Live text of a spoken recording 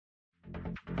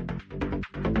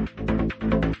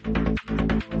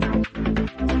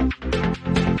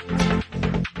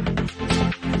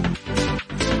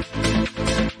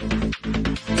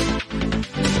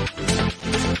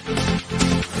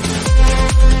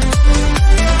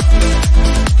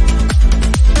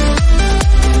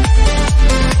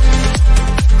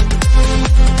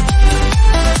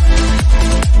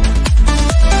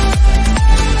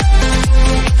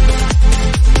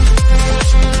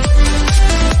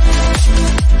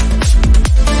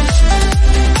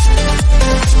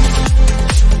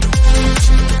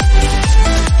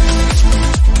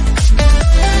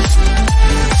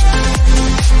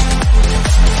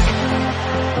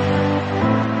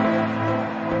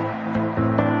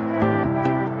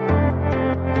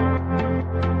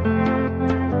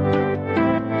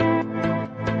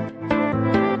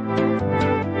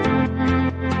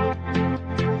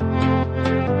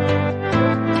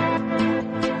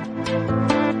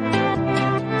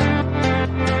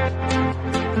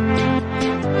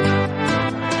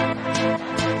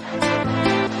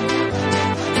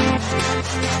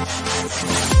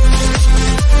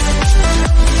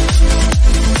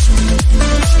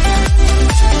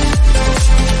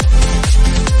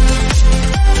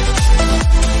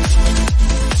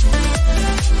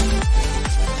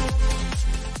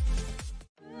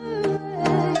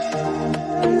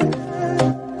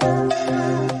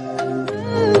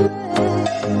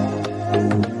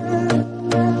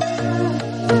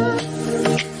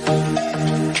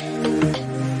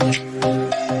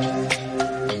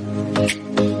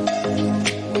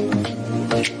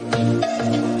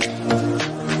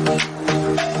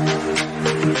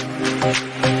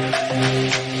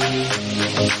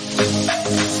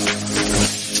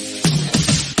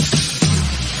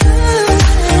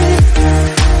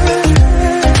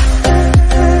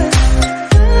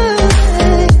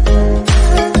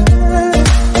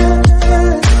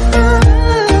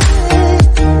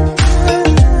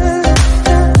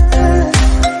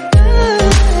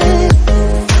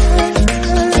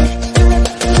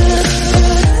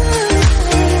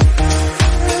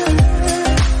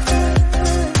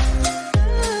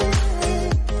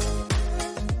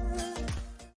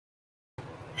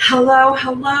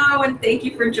Hello, and thank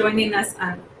you for joining us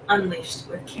on Unleashed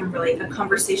with Kimberly, a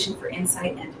conversation for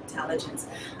insight and intelligence.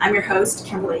 I'm your host,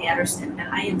 Kimberly Anderson, and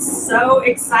I am so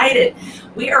excited.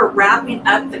 We are wrapping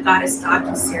up the Goddess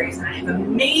docu-series, and I have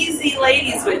amazing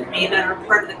ladies with me that are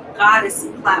part of the Goddess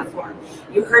platform.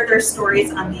 You heard their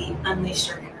stories on the Unleash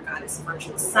Your Inner Goddess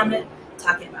Virtual Summit,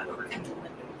 talking about overcoming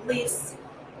limiting beliefs,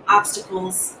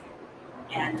 obstacles,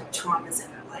 and traumas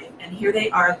in their life. And here they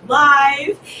are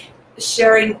live,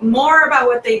 sharing more about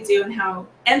what they do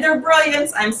and their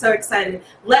brilliance. I'm so excited.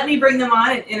 Let me bring them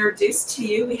on and introduce to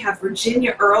you. We have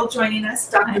Virginia Earle joining us,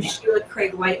 Dr. Sheila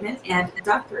Craig Whiteman, and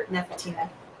Dr. Nefertina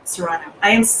Serrano.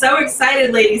 I am so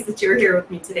excited, ladies, that you're here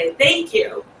with me today. Thank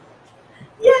you.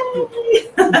 Yay!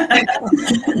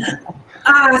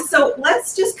 So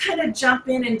let's just kind of jump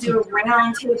in and do a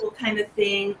round table kind of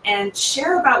thing and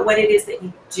share about what it is that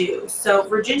you do. So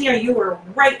Virginia, you are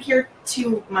right here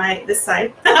to this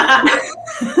side. So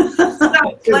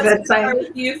let's start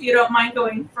with you, if you don't mind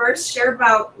going first. Share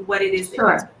about what it is that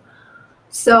you do.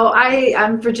 So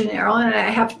I'm Virginia Earle, and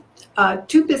I have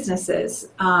two businesses.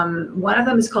 One of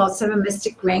them is called Seven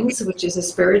Mystic Rings, which is a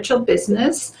spiritual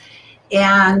business,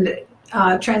 and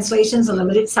Translations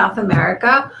Unlimited South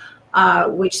America,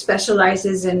 which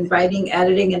specializes in writing,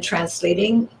 editing, and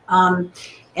translating.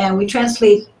 And we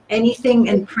translate anything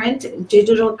in print,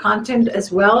 digital content,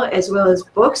 as well as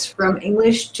books from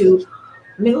English to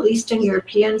Middle Eastern,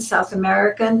 European, South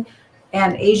American,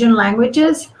 and Asian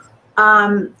languages.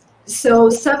 So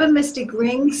Seven Mystic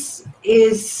Rings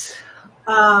is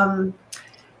a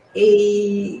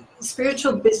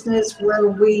spiritual business where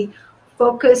we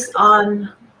focus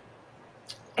on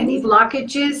any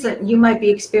blockages that you might be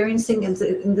experiencing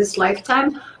in this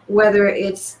lifetime, whether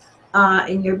it's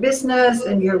in your business,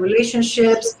 in your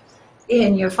relationships,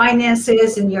 in your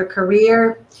finances, in your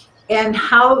career, and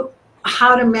how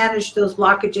to manage those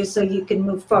blockages so you can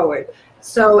move forward.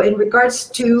 So in regards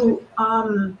to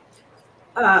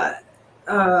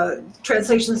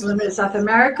Translations Limited South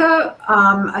America,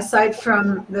 aside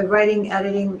from the writing,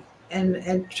 editing,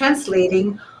 and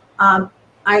translating,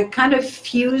 I kind of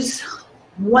fuse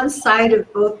one side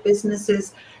of both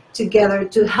businesses together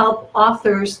to help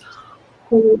authors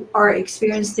who are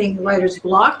experiencing writer's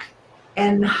block,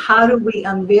 and how do we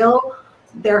unveil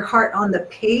their heart on the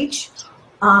page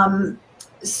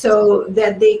so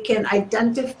that they can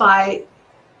identify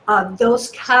those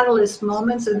catalyst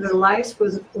moments in their lives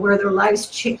where their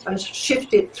lives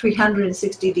shifted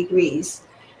 360 degrees.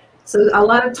 So a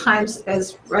lot of times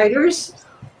as writers,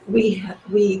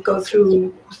 we go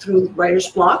through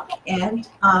writer's block, and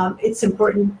it's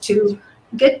important to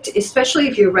get, especially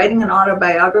if you're writing an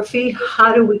autobiography,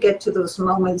 how do we get to those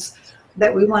moments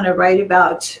that we want to write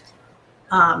about,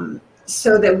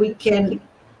 so that we can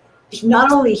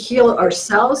not only heal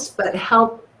ourselves but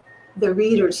help the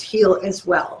readers heal as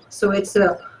well. So it's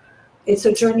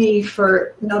a journey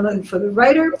for not only for the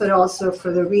writer but also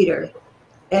for the reader,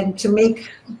 and to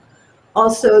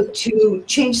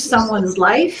change someone's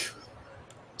life,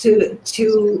 to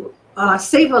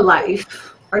save a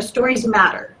life. Our stories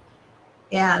matter,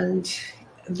 and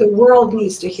the world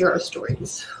needs to hear our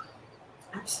stories.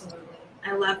 Absolutely.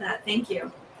 I love that. Thank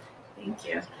you. Thank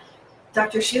you.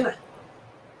 Dr. Sheila.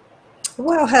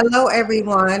 Well, hello,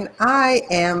 everyone. I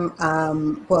am,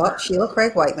 Sheila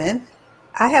Craig Whiteman.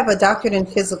 I have a doctorate in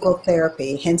physical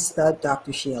therapy, hence the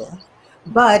Dr. Sheila.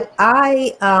 But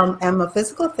I am a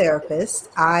physical therapist.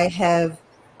 I have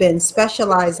been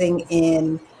specializing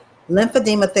in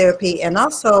lymphedema therapy and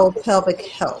also pelvic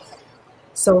health.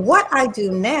 So what I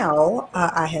do now,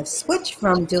 I have switched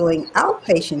from doing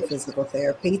outpatient physical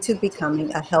therapy to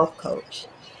becoming a health coach.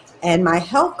 And my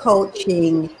health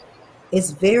coaching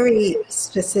is very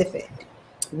specific.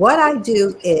 What I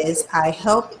do is I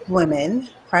help women,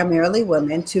 primarily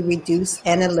women, to reduce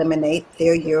and eliminate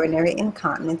their urinary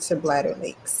incontinence or bladder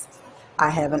leaks. I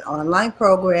have an online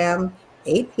program,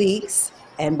 8 weeks,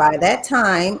 and by that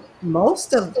time,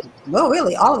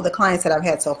 really all of the clients that I've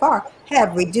had so far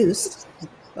have reduced,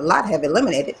 a lot have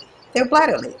eliminated their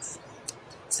bladder leaks.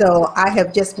 So I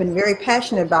have just been very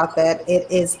passionate about that. It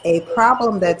is a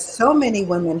problem that so many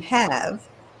women have,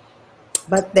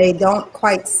 but they don't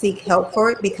quite seek help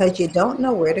for it because you don't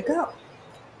know where to go.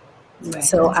 Right.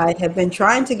 So I have been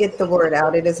trying to get the word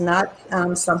out. It is not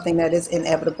something that is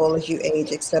inevitable as you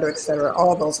age, et cetera,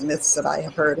 all those myths that I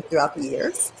have heard throughout the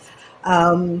years.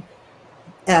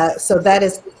 So that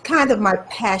is kind of my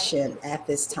passion at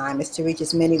this time, is to reach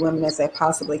as many women as I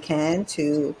possibly can,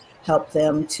 to help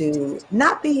them to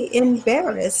not be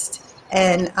embarrassed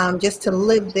and just to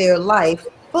live their life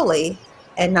fully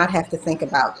and not have to think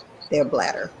about their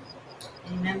bladder.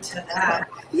 Amen to that.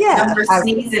 Yeah. No more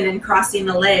sneezing and crossing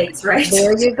the legs, right?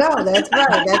 There you go. That's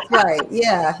right. That's right.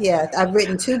 Yeah. I've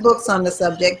written 2 books on the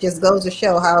subject. Just goes to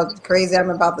show how crazy I'm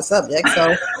about the subject.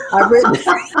 So I've written 2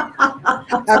 books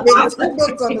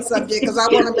on the subject because I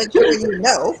want to make sure you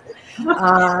know.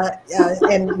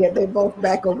 And yeah, they're both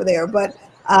back over there. But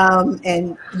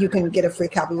and you can get a free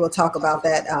copy. We'll talk about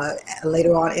that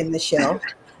later on in the show.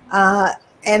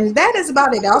 And that is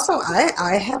about it. Also,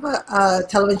 I have a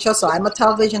television show, so I'm a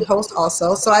television host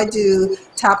also. So I do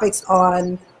topics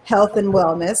on health and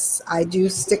wellness. I do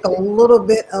stick a little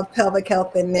bit of pelvic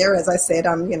health in there. As I said,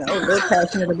 I'm, really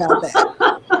passionate about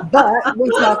that. But we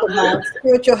talk about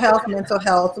spiritual health, mental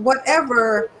health,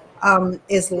 whatever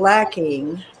is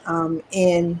lacking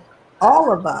in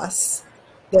all of us,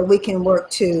 that we can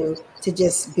work to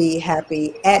just be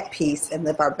happy, at peace, and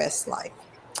live our best life.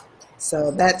 So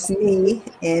that's me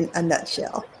in a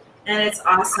nutshell. And it's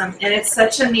awesome. And it's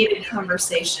such a needed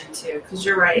conversation too, because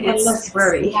you're right. It's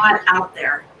a lot out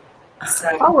there. So.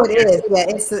 Oh, it is. Yeah,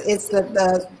 it's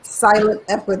the silent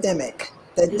epidemic.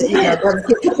 That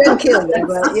doesn't kill you,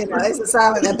 but it's a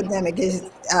silent epidemic.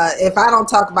 If I don't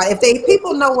talk about it, if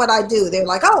people know what I do, they're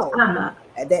like, oh,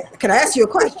 can I ask you a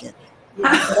question?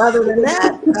 But other than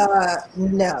that,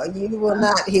 no, you will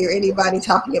not hear anybody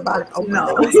talking about it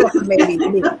openly, except for maybe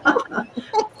me.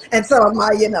 And some of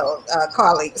my,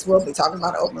 colleagues will be talking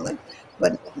about it openly.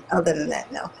 But other than that,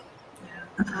 no.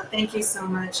 Yeah. Thank you so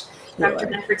much. Dr.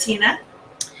 Nefertina.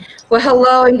 Well,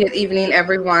 hello and good evening,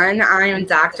 everyone. I am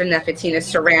Dr. Nefertina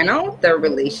Serrano, the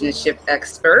relationship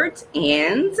expert,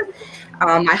 and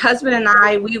my husband and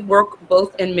I, we work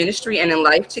both in ministry and in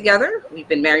life together. We've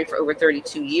been married for over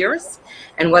 32 years.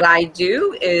 And what I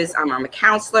do is I'm a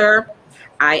counselor.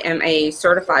 I am a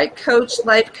certified coach,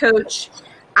 life coach.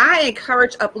 I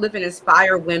encourage, uplift, and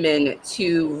inspire women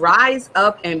to rise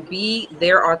up and be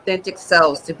their authentic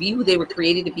selves, to be who they were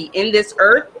created to be in this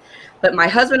earth. But my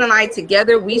husband and I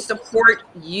together, we support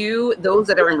you, those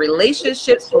that are in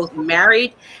relationships, both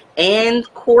married and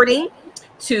courting,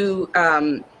 to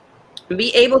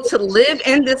be able to live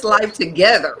in this life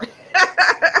together.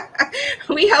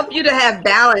 We help you to have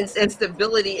balance and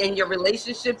stability in your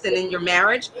relationships and in your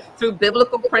marriage through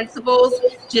biblical principles,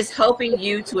 just helping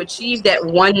you to achieve that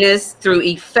oneness through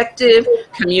effective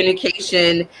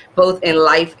communication, both in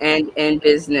life and in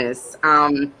business.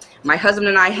 My husband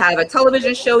and I have a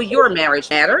television show, Your Marriage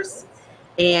Matters,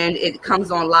 and it comes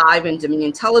on live in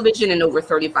Dominion Television in over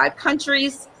 35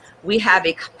 countries. We have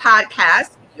a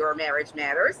podcast, Your Marriage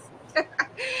Matters.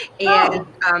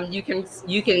 And you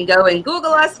can go and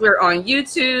Google us. We're on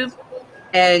YouTube,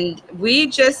 and we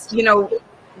just,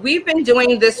 we've been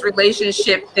doing this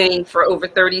relationship thing for over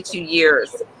 32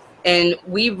 years, and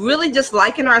we really just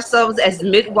liken ourselves as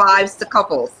midwives to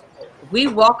couples. We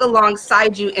walk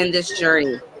alongside you in this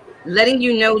journey, letting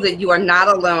you know that you are not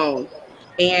alone.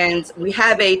 And we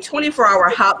have a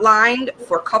 24-hour hotline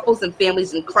for couples and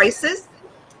families in crisis.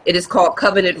 It is called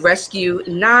Covenant Rescue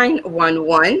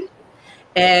 911.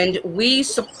 And we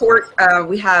support,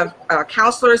 we have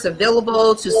counselors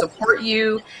available to support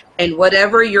you and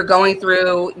whatever you're going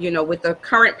through, with the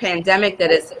current pandemic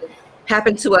that has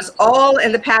happened to us all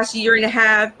in the past year and a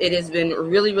half. It has been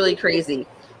really, really crazy.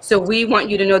 So we want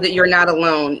you to know that you're not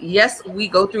alone. Yes, we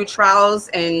go through trials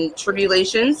and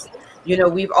tribulations.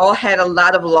 We've all had a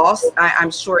lot of loss.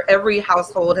 I'm sure every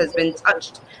household has been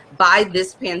touched by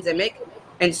this pandemic.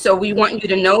 And so we want you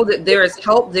to know that there is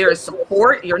help, there is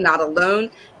support, you're not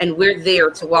alone, and we're there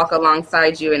to walk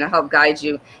alongside you and to help guide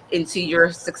you into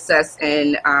your success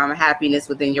and happiness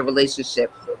within your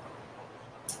relationship.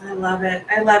 I love it.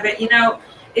 I love it.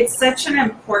 It's such an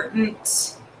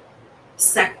important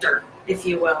sector, if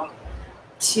you will,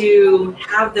 to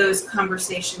have those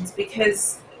conversations,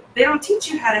 because they don't teach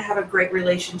you how to have a great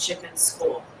relationship in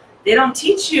school. They don't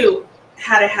teach you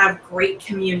how to have great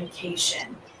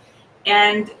communication.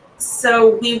 And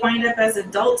so we wind up as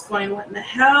adults going, what in the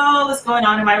hell is going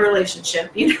on in my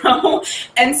relationship,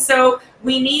 And so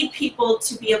we need people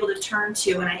to be able to turn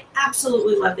to, and I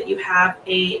absolutely love that you have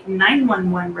a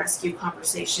 911 rescue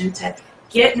conversation to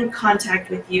get in contact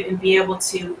with you and be able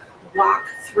to walk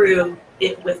through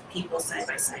it with people side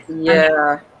by side.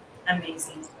 Yeah.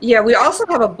 Amazing. Yeah, we also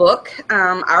have a book.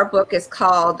 Our book is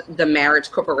called The Marriage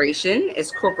Corporation.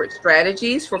 It's corporate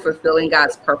strategies for fulfilling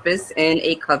God's purpose in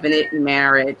a covenant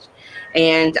marriage.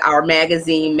 And our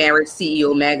magazine, Marriage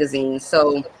CEO Magazine.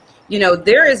 So,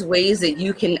 there is ways that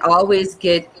you can always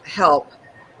get help,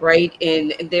 right?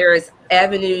 And there's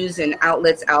avenues and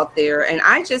outlets out there. And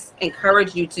I just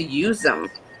encourage you to use them.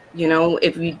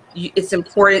 It's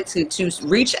important to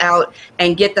reach out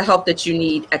and get the help that you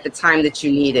need at the time that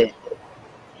you need it.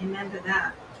 Amen to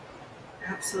that.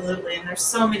 Absolutely. And there's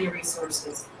so many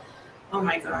resources. Oh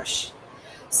my gosh.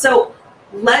 So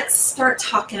let's start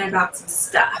talking about some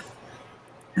stuff.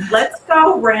 Let's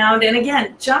go around, and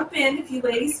again, jump in if you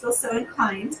ladies feel so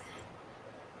inclined.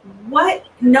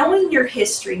 Knowing your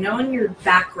history, knowing your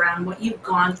background, what you've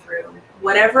gone through,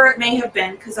 whatever it may have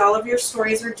been, because all of your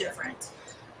stories are different,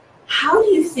 how do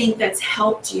you think that's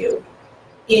helped you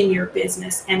in your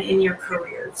business and in your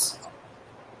careers?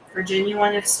 Virginia, you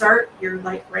want to start? You're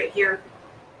like right here.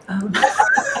 Or not.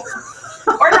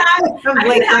 I'm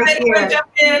like right here. Jump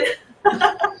in.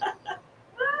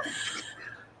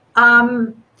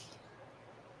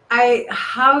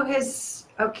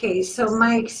 So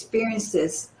my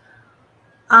experiences.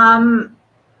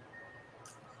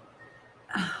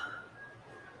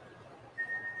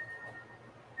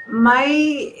 My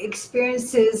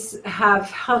experiences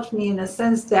have helped me in a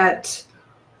sense that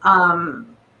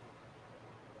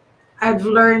I've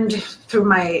learned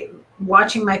through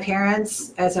watching my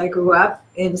parents as I grew up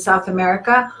in South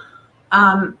America,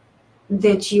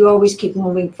 that you always keep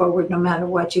moving forward no matter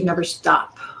what. You never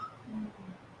stop.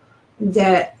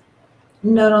 That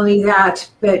not only that,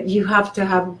 but you have to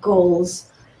have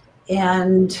goals.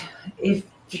 And if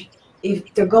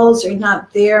the goals are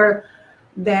not there,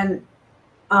 then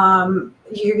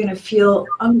you're going to feel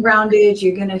ungrounded.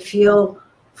 You're going to feel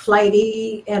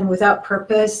flighty and without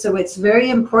purpose. So it's very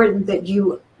important that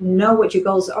you know what your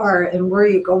goals are and where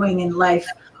you're going in life.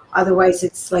 Otherwise,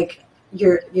 it's like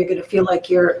you're going to feel like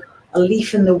you're a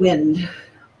leaf in the wind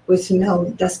with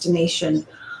no destination.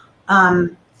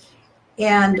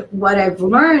 And what I've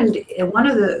learned, and one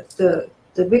of the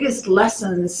biggest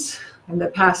lessons in the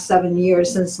past 7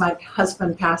 years since my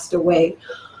husband passed away,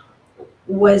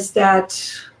 was that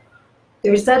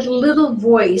there's that little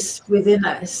voice within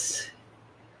us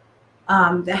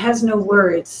that has no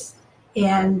words,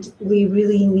 and we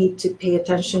really need to pay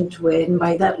attention to it. And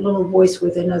by that little voice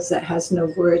within us that has no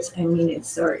words, I mean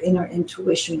it's our inner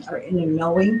intuition, our inner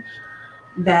knowing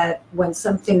that when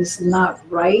something's not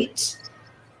right,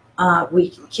 we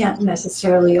can't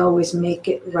necessarily always make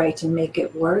it right and make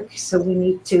it work. So we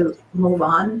need to move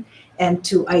on and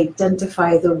to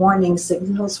identify the warning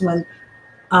signals when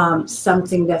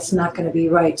something that's not going to be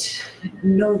right.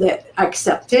 Know that,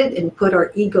 accept it, and put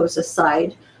our egos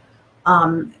aside.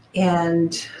 So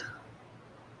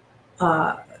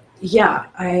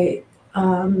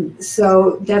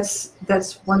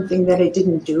that's one thing that I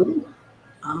didn't do,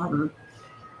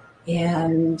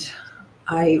 and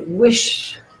I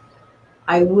wish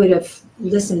I would have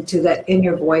listened to that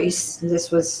inner voice.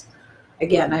 This was,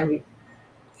 again,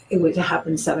 it would have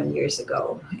happened 7 years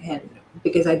ago, and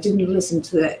because I didn't listen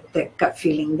to that gut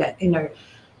feeling, that inner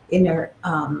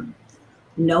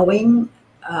knowing,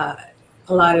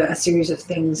 a series of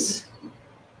things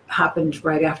happened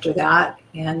right after that,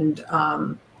 and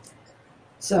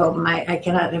so I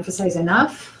cannot emphasize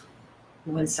enough,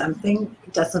 when something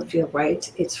doesn't feel right,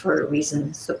 it's for a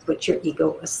reason. So put your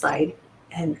ego aside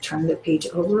and turn the page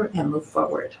over and move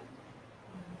forward.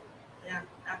 Yeah,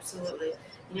 absolutely.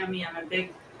 You know me, I'm a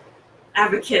big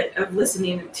advocate of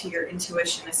listening to your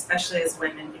intuition, especially as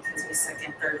women, because we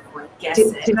second, third, fourth guess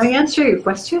it. Did I answer your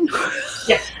question?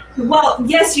 Well,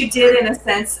 yes, you did in a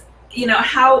sense. You know,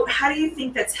 how do you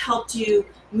think that's helped you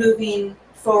moving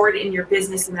forward in your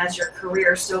business and as your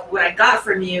career? So what I got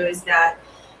from you is that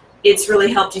it's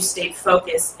really helped you stay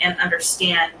focused and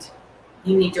understand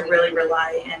you need to really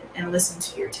rely and listen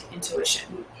to your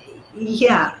intuition.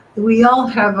 Yeah, we all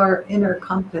have our inner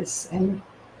compass, and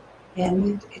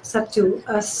it's up to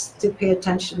us to pay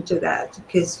attention to that,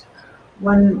 because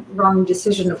one wrong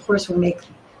decision, of course,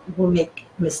 we'll make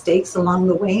mistakes along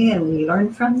the way, and we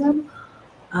learn from them.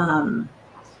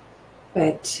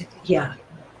 But yeah,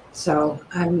 so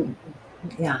I'm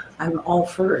all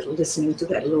for listening to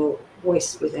that little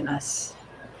voice within us.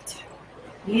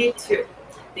 Me too.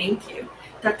 Thank you.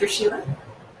 Dr. Sheila?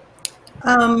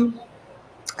 And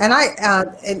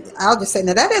I'll just say,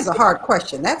 now that is a hard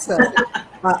question. That's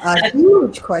a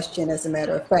huge question, as a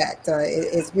matter of fact.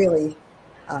 It's really,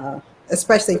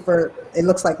 especially it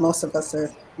looks like most of us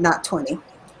are not 20.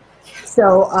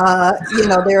 So,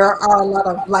 there are a lot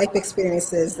of life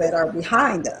experiences that are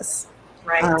behind us.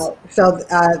 Right.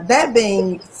 That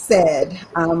being said,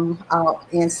 I'll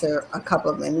answer a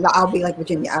couple of them. I'll be like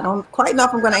Virginia. I don't quite know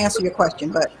if I'm going to answer your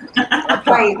question, but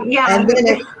Right. Yeah. and then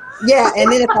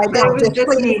if I don't, just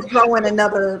please throw in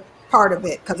another part of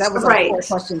it, because that was all 4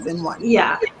 questions in one.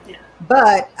 Yeah.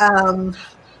 But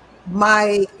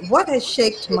what has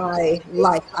shaped my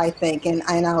life, I think, and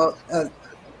I'll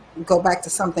go back to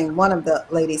something one of the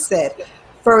ladies said.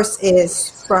 First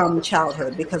is from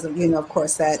childhood, because of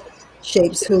course, that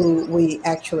shapes who we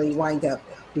actually wind up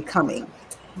becoming.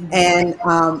 And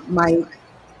my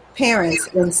parents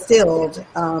instilled,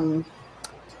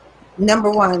 number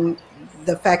one,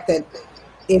 the fact that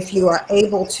if you are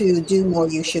able to do more,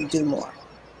 you should do more.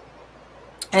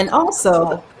 And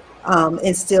also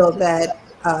instilled that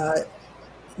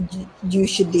you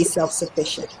should be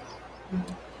self-sufficient.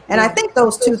 And I think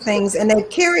those 2 things, and they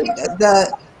carry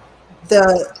the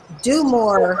do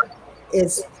more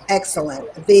is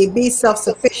excellent. The be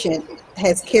self-sufficient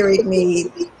has carried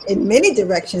me in many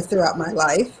directions throughout my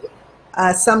life.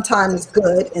 Sometimes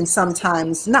good and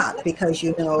sometimes not, because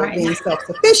being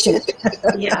self-sufficient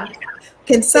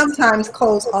can sometimes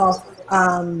close off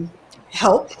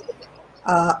help,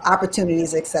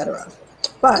 opportunities, etc.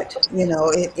 But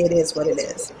it is what it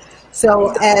is.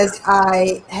 So as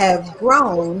I have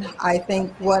grown, I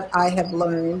think what I have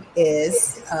learned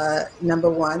is, number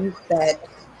one, that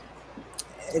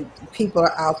people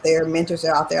are out there, mentors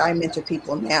are out there. I mentor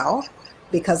people now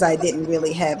because I didn't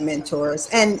really have mentors.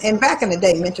 And back in the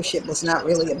day, mentorship was not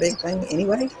really a big thing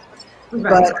anyway.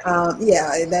 Right. But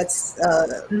that's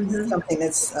something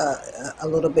that's a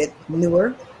little bit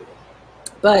newer.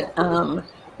 But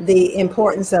the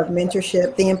importance of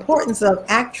mentorship, the importance of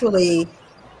actually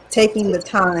taking the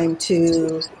time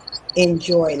to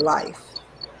enjoy life.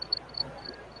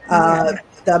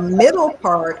 The middle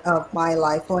part of my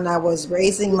life, when I was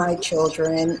raising my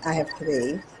children, I have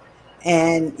 3,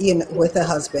 and with a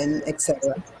husband,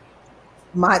 etc.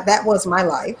 That was my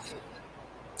life,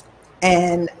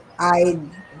 and I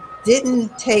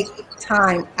didn't take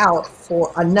time out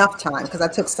for enough time, because I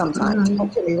took some time.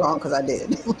 Don't get me wrong, because I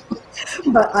did,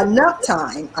 but enough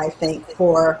time, I think,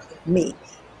 for me.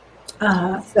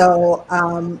 And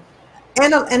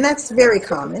that's very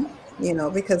common,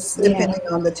 because depending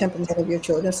on the temperament of your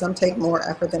children, some take more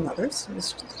effort than others.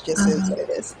 It's just is what it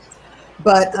is.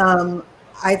 But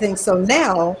I think so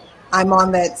now I'm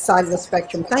on that side of the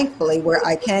spectrum, thankfully, where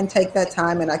I can take that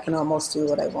time and I can almost do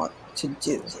what I want to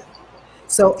do.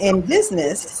 So in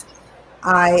business,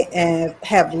 I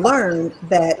have learned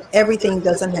that everything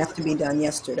doesn't have to be done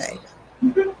yesterday.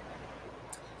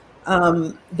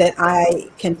 That I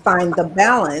can find the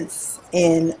balance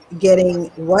in getting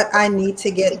what I need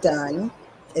to get done.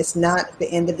 It's not the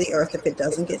end of the earth if it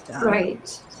doesn't get done.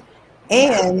 Right.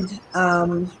 And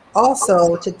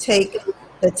also to take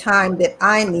the time that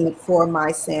I need for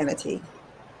my sanity.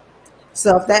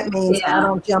 So if that means I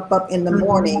don't jump up in the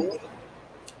morning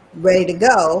ready to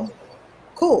go,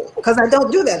 cool, because I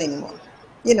don't do that anymore.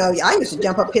 You know, I used to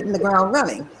jump up hitting the ground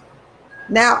running.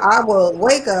 Now I will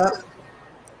wake up,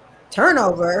 turn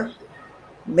over,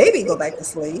 maybe go back to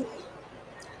sleep,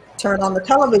 turn on the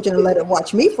television and let it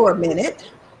watch me for a minute,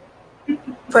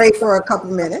 pray for a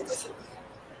couple minutes,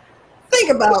 think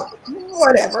about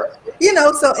whatever, you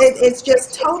know, so it's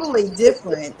just totally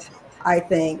different, I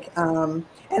think. And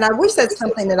I wish that's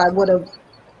something that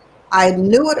I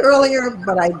knew it earlier,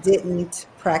 but I didn't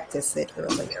practice it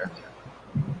earlier.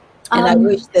 And I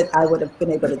wish that I would have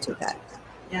been able to do that.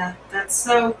 Yeah, that's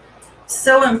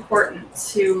so important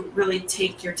to really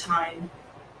take your time.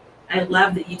 I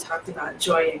love that you talked about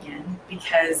joy again,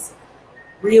 because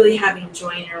really having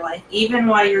joy in your life, even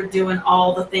while you're doing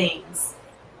all the things,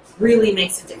 really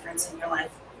makes a difference in your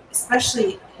life,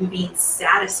 especially in being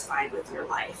satisfied with your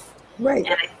life. Right.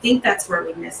 And I think that's where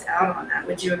we miss out on that.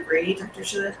 Would you agree, Dr.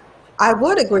 Sheila? I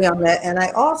would agree on that. And I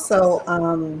also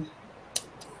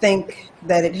think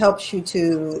that it helps you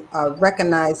to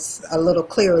recognize a little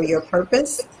clearer your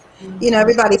purpose. You know,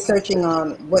 everybody's searching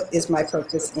on what is my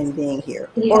purpose in being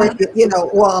here. Yeah. Or, you know,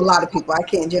 well, a lot of people, I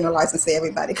can't generalize and say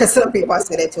everybody, because some people I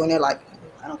say that to and they're like,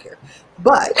 I don't care.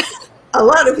 But a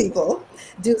lot of people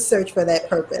do search for that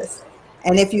purpose.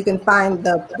 And if you can find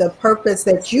the purpose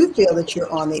that you feel that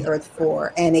you're on the earth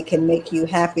for, and it can make you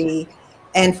happy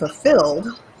and fulfilled,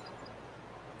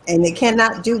 and it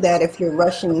cannot do that if you're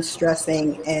rushing,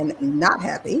 stressing, and not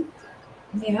happy.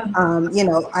 Yeah. You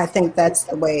know, I think that's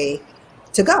the way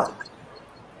to go.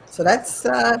 So that's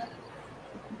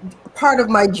part of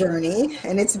my journey,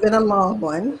 and it's been a long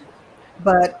one,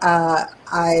 but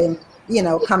I'm, you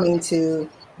know, coming to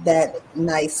that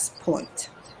nice point.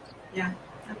 Yeah,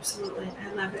 absolutely.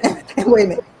 I love it. And wait a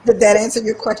minute, did that answer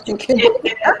your question, Kim?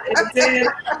 It did.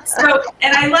 So,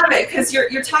 and I love it because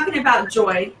you're talking about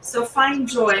joy. So find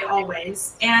joy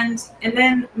always, and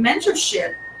then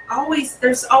mentorship. Always,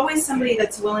 there's always somebody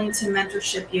that's willing to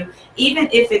mentorship you, even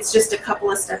if it's just a couple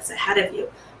of steps ahead of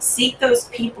you. Seek those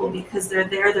people because they're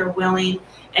there, they're willing,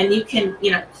 and you can,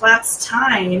 you know, collapse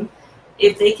time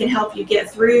if they can help you get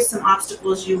through some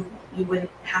obstacles you wouldn't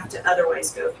have to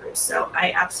otherwise go through. So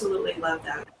I absolutely love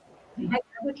that. I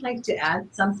would like to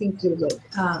add something to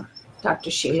what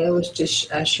Dr. Sheila was just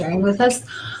sharing with us.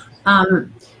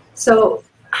 So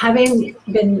having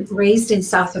been raised in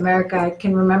South America, I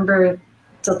can remember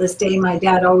till this day my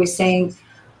dad always saying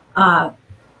that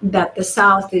the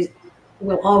South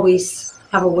will always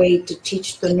have a way to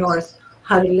teach the North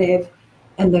how to live,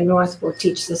 and the North will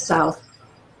teach the South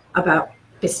about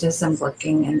business and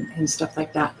working and stuff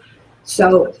like that.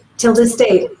 So till this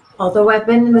day, although I've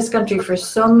been in this country for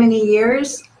so many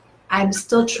years, I'm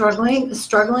still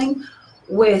struggling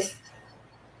with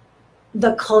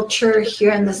the culture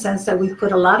here, in the sense that we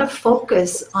put a lot of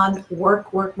focus on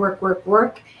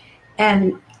work,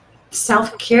 and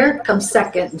self-care comes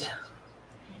second.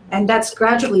 And that's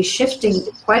gradually shifting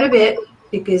quite a bit,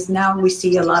 because now we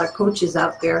see a lot of coaches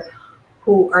out there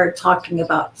who are talking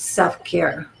about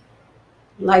self-care,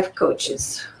 life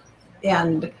coaches.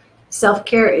 And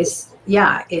self-care is,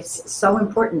 yeah, it's so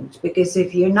important, because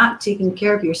if you're not taking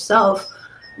care of yourself,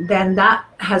 then that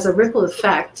has a ripple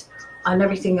effect on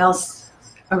everything else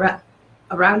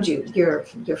around you, your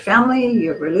family,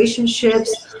 your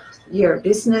relationships, your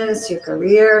business, your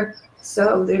career.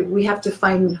 So we have to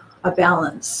find a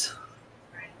balance.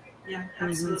 Yeah,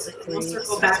 absolutely. We'll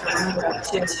circle back around that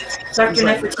too. Dr.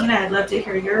 Nefertina, I'd love to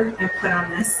hear your input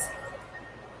on this.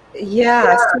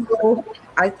 Yeah, so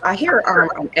I hear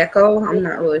an echo. I'm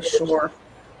not really sure.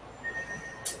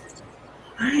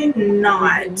 I'm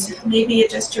not. Maybe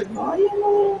adjust your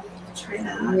volume. Try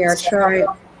that. Yeah, try.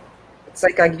 It's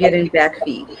like I get in back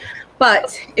feet.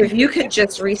 But if you could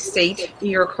just restate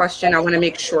your question, I want to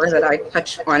make sure that I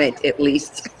touch on it at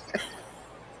least.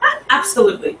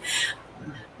 Absolutely.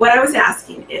 What I was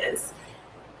asking is,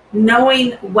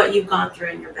 knowing what you've gone through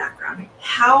in your background,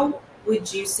 how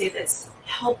would you say that's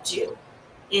helped you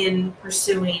in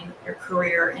pursuing your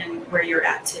career and where you're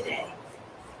at today?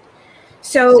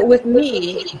 So with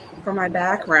me, for my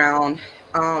background,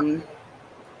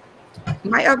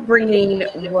 my upbringing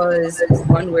was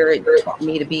one where it taught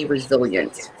me to be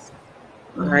resilient,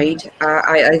 right?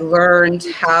 I learned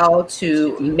how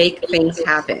to make things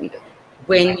happen.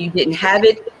 When you didn't have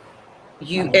it,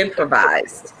 you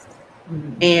improvised.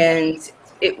 And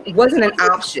it wasn't an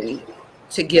option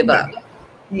to give up.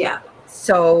 Yeah.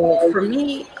 So for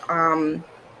me,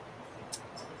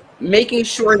 making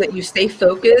sure that you stay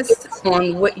focused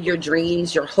on what your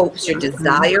dreams, your hopes, your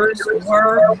desires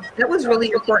were, that was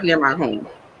really important in my home.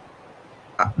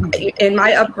 In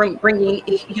my upbringing,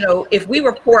 you know, if we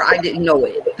were poor, I didn't know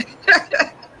it.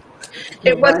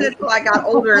 It wasn't until I got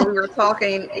older and we were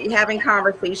talking, having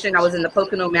conversation. I was in the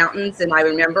Pocono Mountains, and I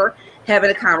remember having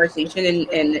a conversation,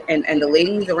 and the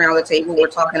ladies around the table were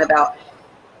talking about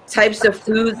types of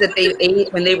foods that they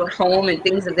ate when they were home and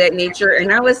things of that nature.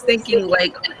 And I was thinking,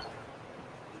 like,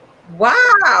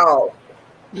 wow,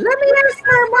 let me ask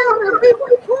my mom if we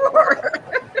were poor.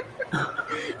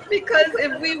 Because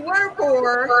if we were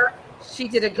poor, she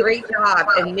did a great job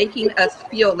in making us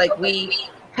feel like we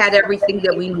had everything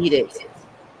that we needed.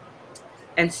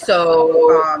 And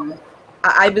so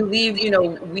I believe,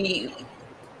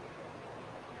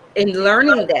 in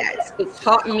learning that, it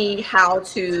taught me how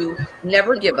to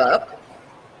never give up.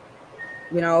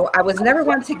 I was never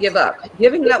one to give up.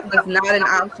 Giving up was not an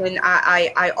option.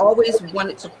 I always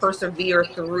wanted to persevere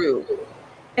through.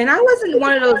 And I wasn't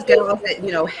one of those girls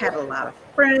that, had a lot of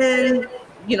friends.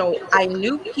 I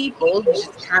knew people,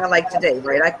 just kind of like today,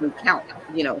 right? I can count,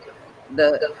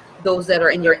 those that are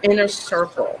in your inner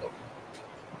circle.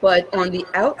 But on the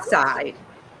outside,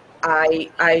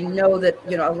 I know that,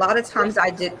 a lot of times I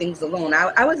did things alone.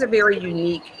 I was a very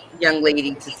unique young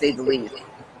lady, to say the least.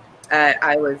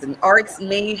 I was an arts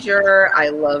major. I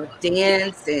loved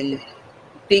dance and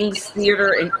things,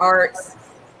 theater and arts.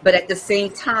 But at the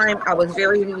same time, I was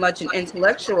very much an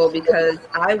intellectual, because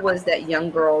I was that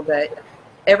young girl that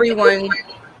everyone,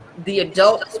 the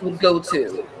adults, would go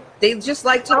to. They just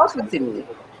liked talking to me.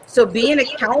 So being a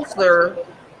counselor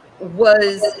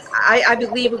was, I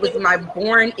believe it was my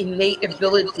born innate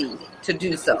ability to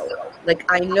do so. Like,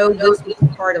 I know this was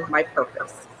part of my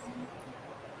purpose.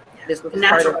 This was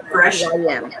Natural part of progression. who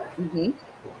I am.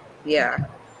 Yeah.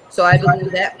 So I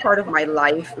believe that part of my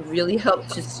life really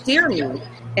helped to steer me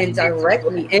and direct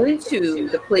me into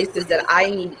the places that I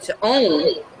need to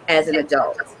own as an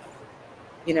adult,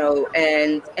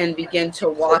 and begin to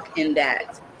walk in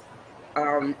that.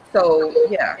 So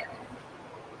yeah.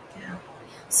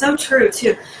 So true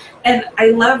too. And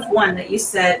I love one that you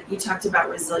said, you talked about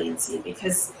resiliency,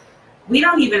 because we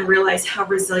don't even realize how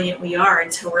resilient we are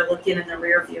until we're looking in the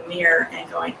rearview mirror and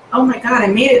going, oh my God, I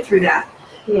made it through that.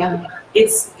 Yeah.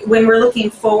 It's when we're looking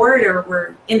forward or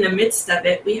we're in the midst of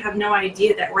it, we have no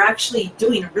idea that we're actually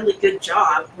doing a really good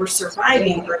job. We're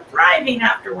surviving, we're thriving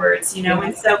afterwards,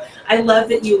 And so I love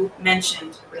that you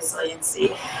mentioned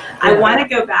resiliency. I want to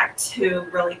go back to,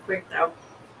 really quick though,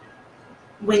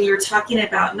 when you're talking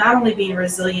about not only being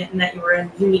resilient and that you were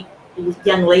a unique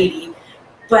young lady,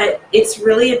 but it's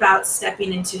really about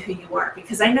stepping into who you are.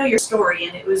 Because I know your story,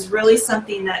 and it was really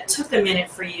something that took a minute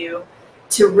for you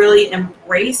to really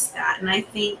embrace that. And I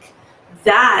think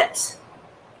that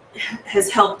has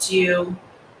helped you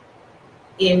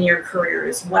in your career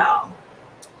as well.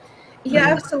 Yeah,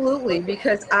 absolutely.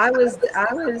 Because I was,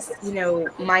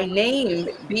 my name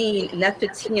being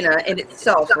Nefertina in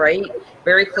itself, right?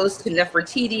 Very close to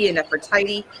Nefertiti and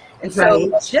Nefertiti. And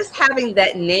so just having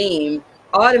that name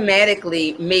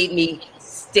automatically made me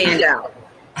stand out.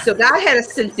 So God had a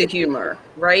sense of humor,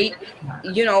 right?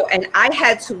 And I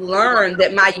had to learn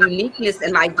that my uniqueness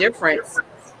and my difference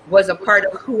was a part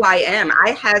of who I am.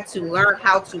 I had to learn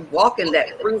how to walk in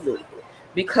that freely.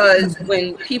 Because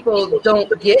when people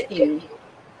don't get you,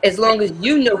 as long as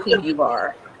you know who you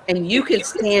are and you can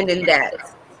stand in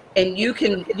that, and you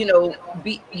can,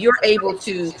 you're able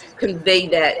to convey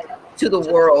that to the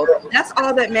world, that's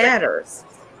all that matters.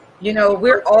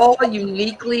 We're all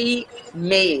uniquely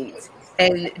made.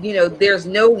 And, there's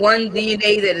no one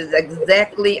DNA that is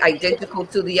exactly identical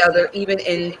to the other, even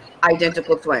in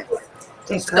identical twins.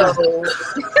 So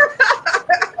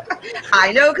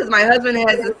I know, because my husband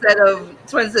has a set of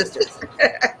twin sisters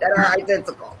that are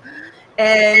identical.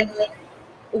 And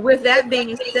with that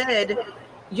being said,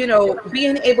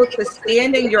 being able to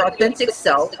stand in your authentic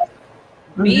self,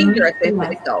 being your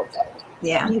authentic self,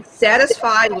 be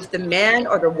satisfied with the man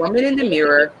or the woman in the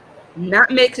mirror, not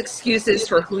make excuses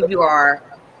for who you are,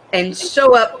 and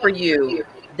show up for you.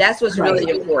 That's what's really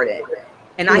important.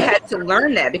 And I had to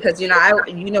learn that because,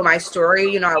 my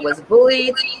story, I was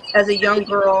bullied as a young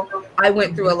girl. I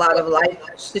went through a lot of life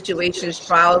situations,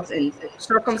 trials, and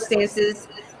circumstances.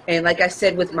 And like I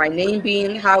said, with my name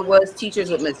being how it was, teachers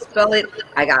would misspell it.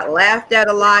 I got laughed at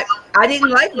a lot. I didn't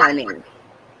like my name.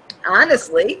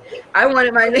 Honestly, I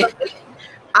wanted my name.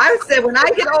 I said, when I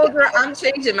get older, I'm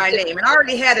changing my name. And I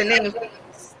already had a name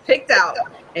picked out.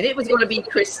 And it was going to be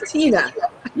Christina.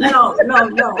 No.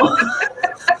 No.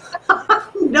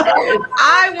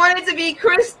 I wanted to be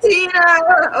Christina,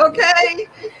 okay?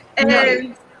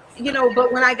 And,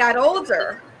 but when I got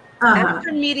older,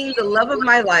 after meeting the love of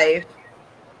my life,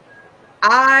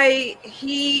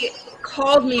 he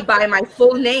called me by my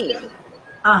full name.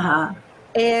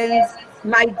 And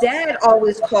my dad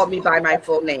always called me by my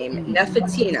full name,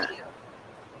 Nefertina.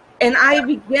 And I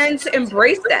began to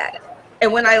embrace that.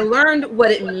 And when I learned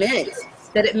what it meant,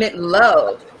 that it meant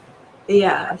love,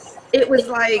 Yes. it was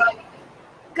like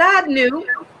God knew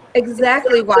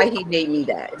exactly why he made me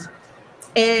that.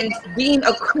 And being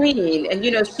a queen, and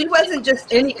she wasn't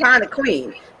just any kind of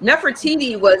queen.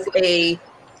 Nefertiti was a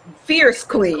fierce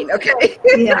queen, okay?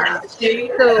 Yeah.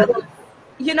 So,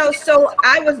 so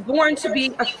I was born to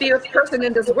be a fierce person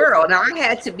in this world. Now I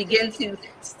had to begin to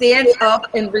stand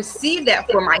up and receive that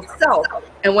for myself.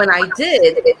 And when I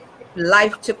did,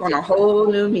 life took on a whole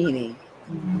new meaning.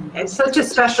 It's such a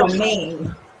special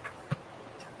name.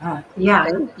 Yeah.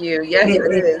 Thank you. Yes,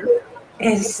 it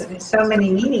is. It's so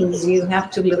many meanings. You have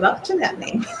to live up to that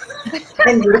name.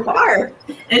 And you are.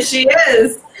 And she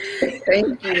is.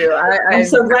 Thank you. I'm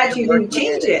so glad you didn't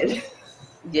change it.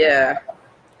 Yeah.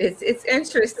 It's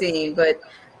interesting, but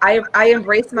I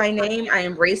embrace my name. I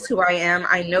embrace who I am.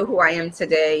 I know who I am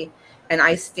today, and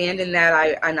I stand in that.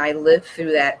 I live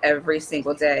through that every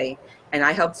single day, and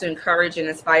I help to encourage and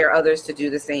inspire others to do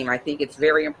the same. I think it's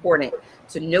very important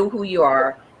to know who you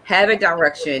are, have a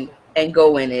direction, and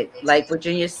go in it. Like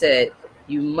Virginia said,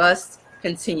 you must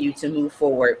continue to move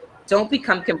forward. Don't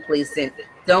become complacent.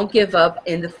 Don't give up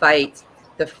in the fight.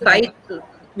 The fight,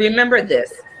 remember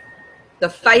this, the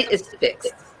fight is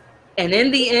fixed. And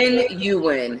in the end, you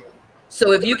win.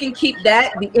 So if you can keep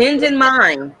the end in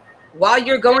mind while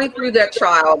you're going through that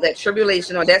trial, that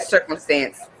tribulation, or that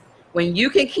circumstance, when you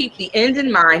can keep the end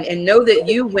in mind and know that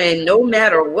you win no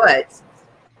matter what,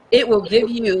 it will give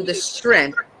you the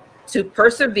strength to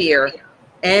persevere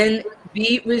and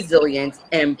be resilient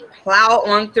and plow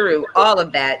on through all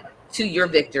of that to your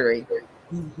victory.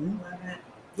 Mhm. Love it.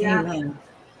 Yeah. Amen.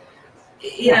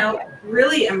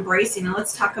 Really embracing, and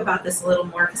let's talk about this a little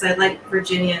more, because I'd like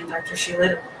Virginia and Dr.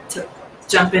 Sheila to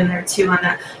jump in there too on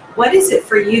that. What is it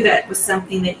for you that was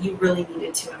something that you really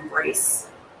needed to embrace?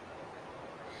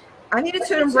 I needed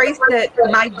to embrace that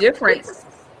my difference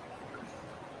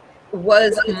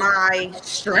was my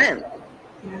strength,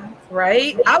 Yeah.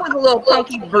 right? I was a little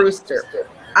punky Brewster.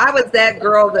 I was that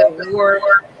girl that wore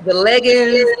the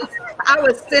leggings. I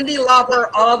was Cyndi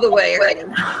Lauper all the way.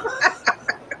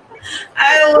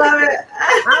 I love it.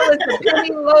 I was the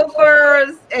penny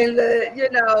loafers and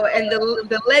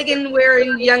the legging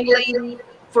wearing young lady.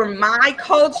 For my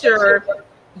culture,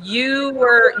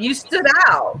 you stood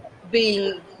out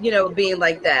being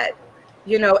like that.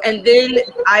 And then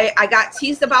I got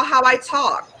teased about how I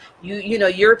talk.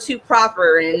 You're too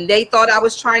proper, and they thought I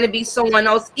was trying to be someone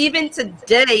else. Even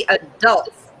today,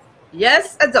 adults,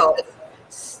 yes, adults,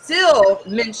 still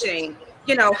mention,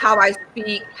 how I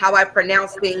speak, how I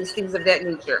pronounce things of that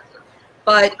nature.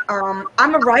 But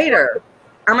I'm a writer,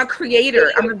 I'm a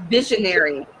creator, I'm a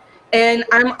visionary, and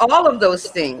I'm all of those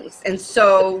things. And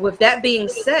so with that being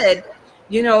said,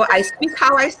 I speak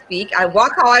how I speak, I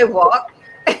walk how I walk,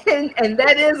 and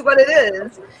that is what it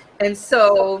is. And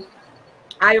so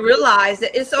I realized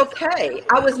that it's okay.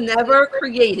 I was never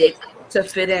created to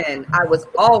fit in. I was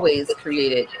always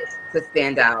created to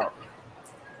stand out.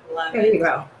 Love There it. you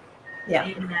go. Yeah.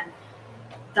 Amen.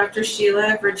 Dr.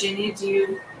 Sheila, Virginia,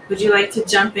 would you like to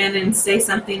jump in and say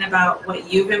something about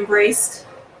what you've embraced?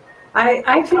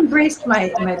 I've embraced my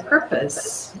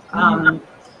purpose. And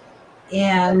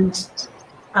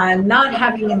not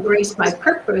having embraced my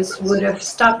purpose would have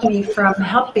stopped me from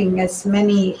helping as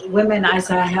many women as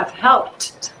I have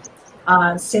helped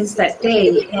since that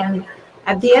day. And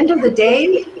at the end of the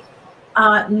day,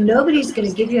 nobody's going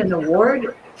to give you an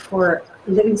award for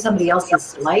living somebody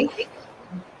else's life.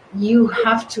 You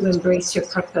have to embrace your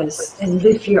purpose and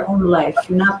live your own life,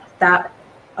 not that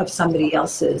of somebody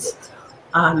else's.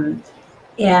 And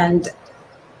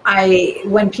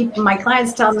when my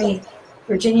clients tell me,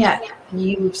 Virginia,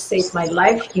 you saved my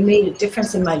life, you made a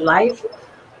difference in my life,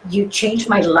 you changed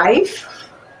my life,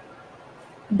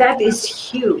 that is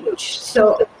huge.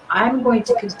 So I'm going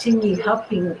to continue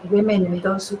helping women and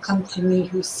those who come to me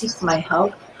who seek my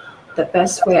help the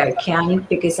best way I can,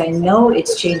 because I know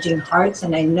it's changing hearts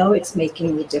and I know it's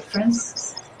making a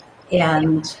difference.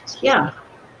 And yeah.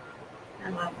 I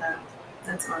love that.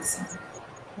 That's awesome.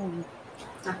 Hmm.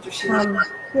 Dr. Sheila.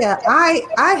 Yeah,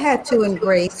 I had to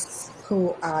embrace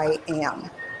who I am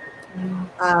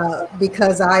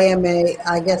because I am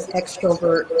I guess,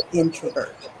 extrovert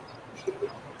introvert.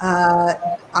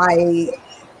 I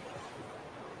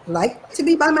like to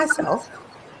be by myself,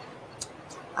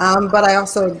 but I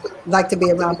also like to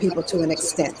be around people to an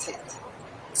extent.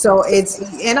 So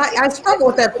and I struggled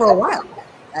with that for a while,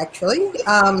 actually,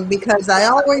 because I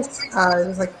always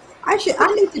was like, I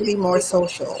need to be more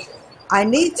social. I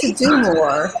need to do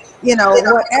more,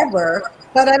 whatever,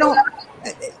 but I don't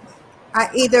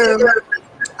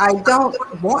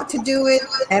want to do it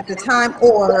at the time,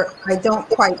 or I don't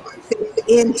quite fit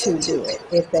into do it,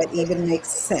 if that even makes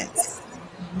sense.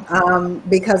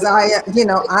 Because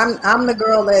I'm the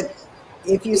girl that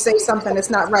if you say something that's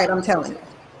not right, I'm telling you.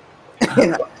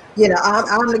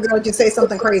 I'm the girl that you say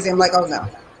something crazy, I'm like, oh no.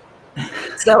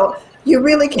 So you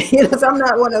really can't, so I'm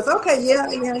not one of those, okay, yeah,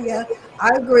 I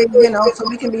agree, so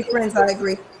we can be friends, I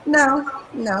agree. No.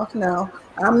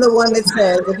 I'm the one that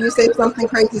says, if you say something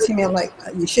crazy to me, I'm like,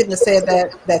 you shouldn't have said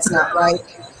that, that's not right,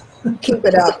 keep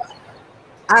it up.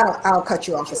 I'll cut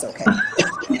you off, it's okay.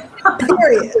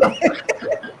 Period.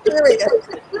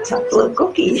 Chocolate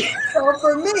cookie. So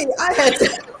for me, I had to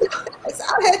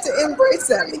embrace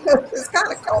that, because it's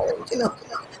kind of cold,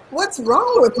 What's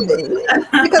wrong with me?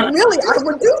 Because really, I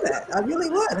would do that. I really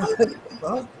would.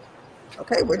 Well,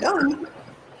 okay, we're done.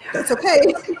 That's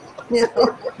okay.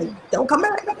 Don't come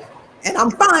back. And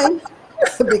I'm fine,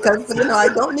 because, I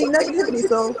don't need negativity.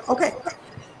 So, okay.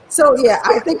 So, yeah,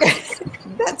 I think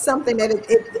that's something that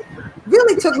it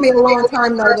really took me a long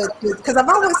time, though, because I've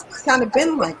always kind of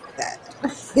been like that.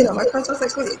 My friends was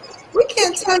like, we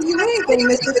can't tell you anything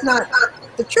that's just not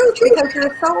the truth, because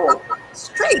you're so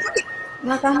straight. I'm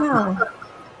like, I know.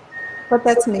 But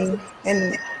that's me.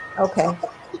 And okay.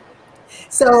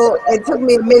 So it took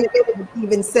me a minute to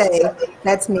even say,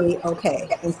 that's me, okay,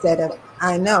 instead of,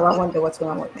 I know, I wonder what's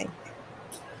wrong with me.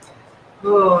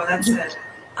 Oh, that's it.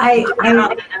 I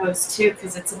on the nose too,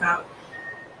 because it's about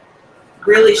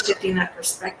really shifting that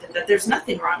perspective that there's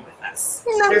nothing wrong with us.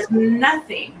 No. There's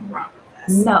nothing wrong with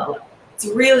us. no. It's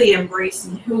really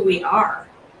embracing who we are,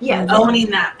 Yeah.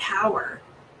 owning that power.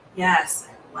 Yes,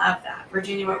 I love that.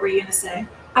 Virginia, what were you going to say?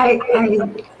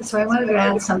 So I wanted to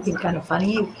add something kind of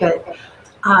funny, but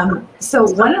so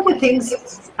one of the things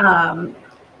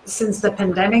since the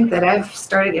pandemic that I've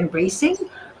started embracing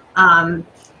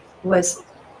was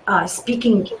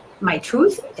speaking my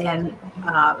truth and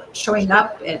showing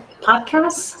up at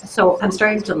podcasts. So I'm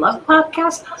starting to love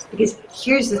podcasts, because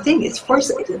here's the thing: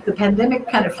 the pandemic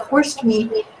kind of forced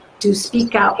me to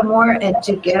speak out more and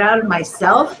to get out of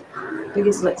myself,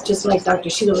 because just like Dr.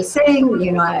 Sheila was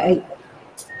saying,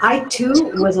 I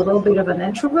too was a little bit of an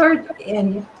introvert,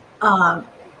 and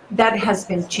that has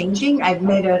been changing. I've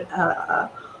made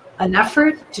an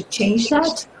effort to change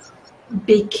that,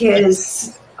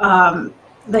 because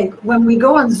like when we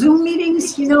go on Zoom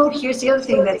meetings, here's the other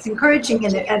thing that's encouraging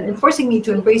and forcing me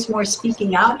to embrace more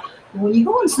speaking out. When you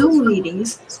go on Zoom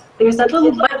meetings, there's that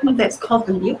little button that's called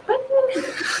the mute button.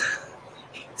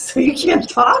 So you can't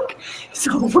talk.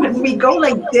 So when we go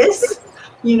like this,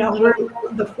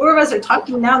 the four of us are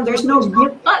talking now, there's no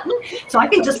mute button, so I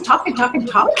can just talk and talk and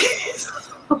talk.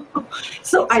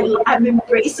 So I'm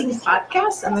embracing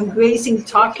podcasts, I'm embracing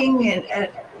talking and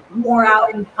more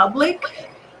out in public.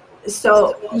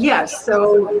 So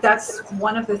so that's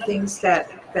one of the things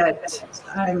that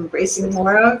I'm embracing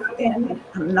more of, and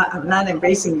I'm not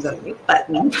embracing the mute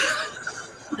button.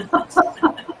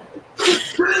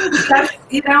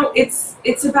 That's,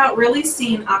 it's about really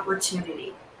seeing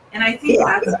opportunity. And I think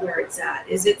that's where it's at,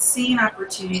 is it's seeing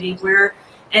opportunity where,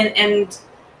 and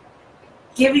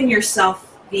giving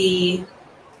yourself the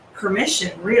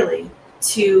permission really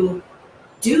to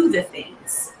do the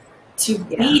things, to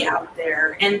be out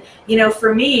there. And,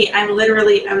 for me, I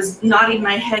was nodding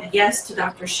my head yes to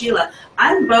Dr. Sheila.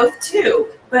 I'm both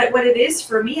too. But what it is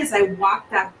for me is I walk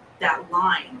that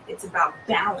line. It's about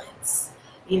balance.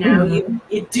 You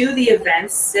do the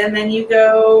events and then you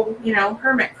go,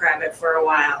 hermit crab it for a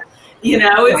while.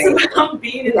 It's about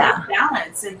being in that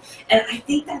balance. And I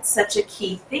think that's such a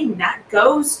key thing. That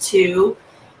goes to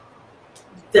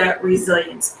the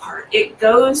resilience part. It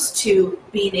goes to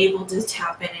being able to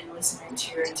tap in and listen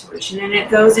into your intuition. And it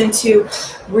goes into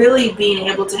really being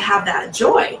able to have that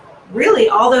joy. Really,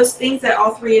 all those things that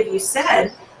all three of you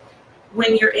said,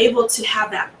 when you're able to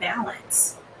have that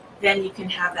balance, then you can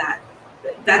have that.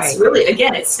 That's really,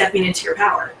 again, it's stepping into your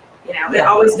power. It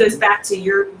always goes back to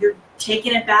you're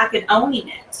taking it back and owning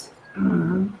it.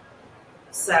 Mm-hmm.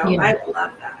 So I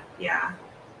love that. Yeah.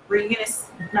 Were you going to,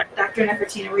 Dr.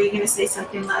 Nefertina, were you going to say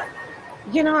something, love?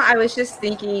 I was just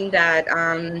thinking that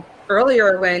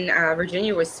earlier when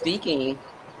Virginia was speaking,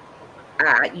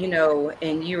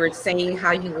 and you were saying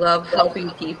how you love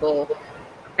helping people.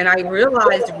 And I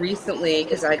realized recently,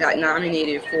 because I got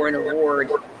nominated for an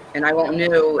award, and I won't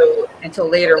know until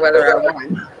later whether I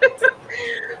won.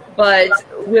 But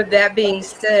with that being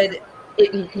said,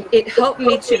 it helped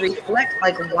me to reflect,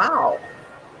 like, wow,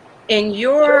 in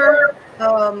your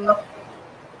 5+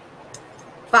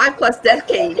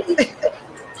 decades,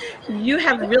 you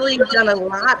have really done a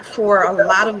lot for a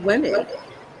lot of women.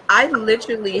 I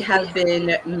literally have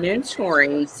been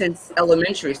mentoring since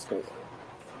elementary school.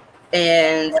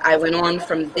 And I went on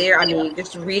from there. I mean,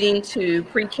 just reading to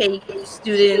pre-K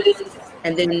students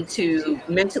and then to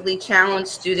mentally challenged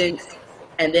students.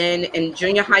 And then in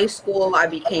junior high school, I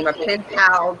became a pen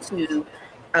pal to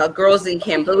girls in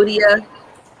Cambodia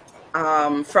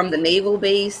from the naval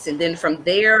base. And then from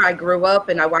there, I grew up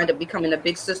and I wound up becoming a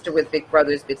big sister with Big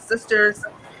Brothers Big Sisters.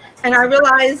 And I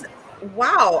realized,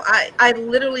 wow, I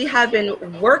literally have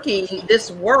been working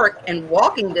this work and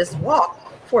walking this walk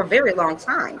for a very long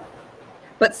time.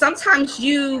 But sometimes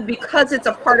you, because it's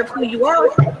a part of who you are,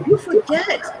 you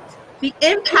forget the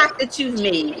impact that you've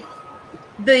made,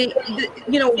 the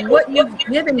you know, what you've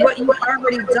given, what you've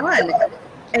already done.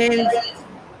 And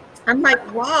I'm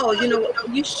like, wow, you know,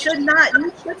 you should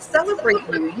celebrate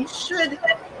you. You should,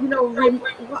 you know,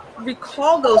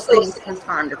 recall those things from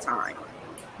time to time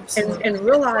and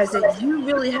realize that you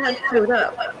really have stood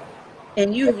up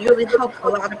and you really helped a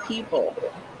lot of people.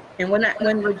 And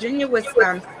when Virginia was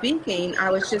speaking, I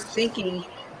was just thinking,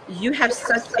 you have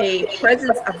such a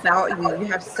presence about you. You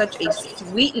have such a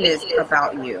sweetness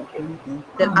about you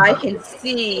that I can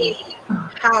see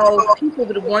how people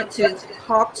would want to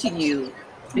talk to you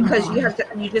because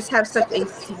you just have such a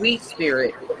sweet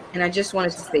spirit. And I just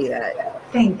wanted to say that.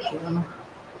 Thank you.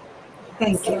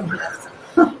 Thank you.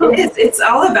 It's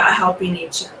all about helping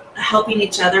each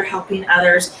other, helping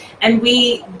others, and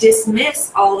we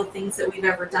dismiss all the things that we've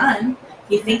ever done.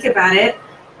 You think about it,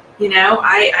 you know,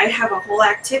 I have a whole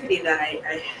activity that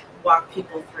I walk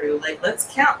people through, like, let's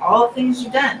count all the things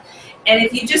you've done. And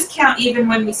if you just count, even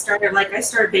when we started, like I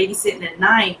started babysitting at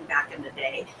 9 back in the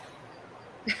day,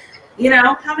 you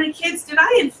know, how many kids did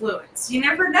I influence? You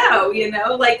never know, you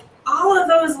know, like all of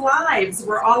those lives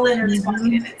were all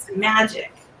intertwined, and it's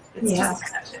magic. It's just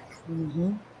magic.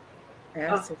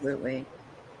 Absolutely.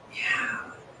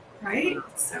 Yeah, right?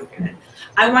 So good.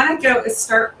 I want to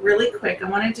start really quick. I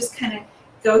want to just kind of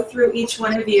go through each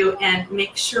one of you and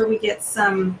make sure we get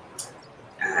some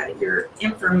your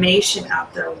information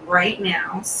out there right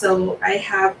now. So I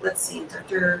have, let's see,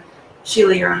 Dr.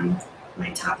 Sheila, you're on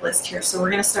my top list here. So we're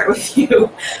going to start with you.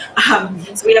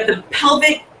 So we have the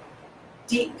pelvic,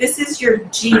 this is your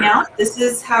Gmail. This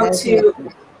is how to,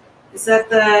 is that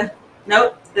the,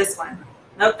 nope, this one.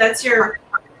 Nope, that's your.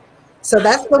 So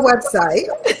that's the website.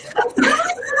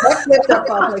 Let's lift up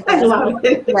all of I love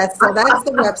it. Yes, so that's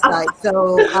the website.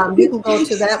 So you can go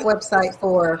to that website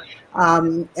for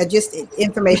just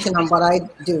information on what I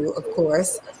do, of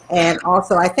course. And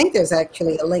also, I think there's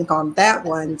actually a link on that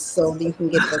one so you can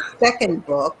get the second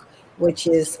book, which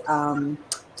is,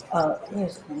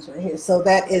 here's right here. So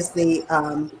that is the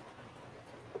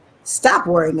Stop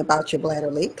Worrying About Your Bladder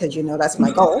Leak, because you know that's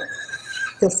my goal.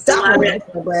 To stop worrying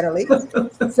about bladder leak.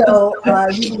 So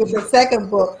you can get the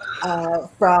second book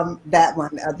from that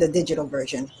one, the digital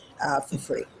version, for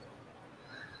free.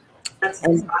 That's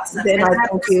And awesome. then I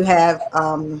think you have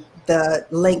the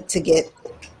link to get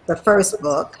the first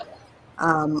book.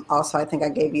 Also, I think I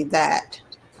gave you that.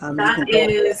 That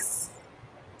is.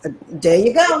 There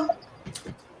you go.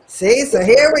 See, so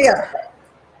here we are.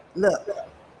 Look.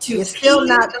 You're still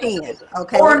not peeing,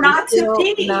 okay? Or not to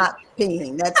pee. Not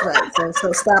peeing, that's right.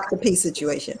 So stop the pee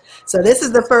situation. So this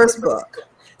is the first book.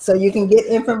 So you can get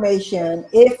information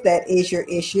if that is your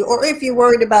issue, or if you're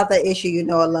worried about that issue, you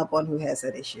know a loved one who has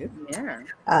that issue. Yeah.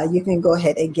 You can go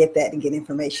ahead and get that and get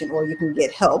information, or you can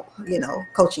get help, you know,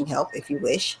 coaching help if you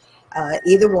wish.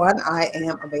 Either one, I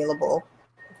am available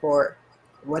for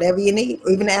whatever you need,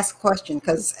 or even ask a question,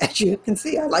 because as you can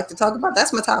see, I like to talk about,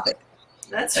 that's my topic.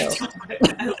 That's I love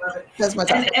it. That's my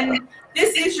topic. And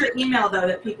this is your email, though,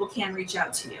 that people can reach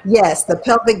out to you. Yes, the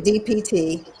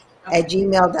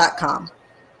pelvicdpt@gmail.com.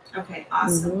 Okay,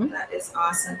 awesome. That is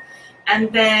awesome.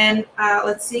 And then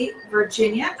let's see,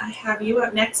 Virginia, I have you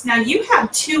up next. Now you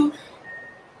have 2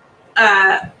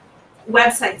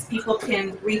 websites people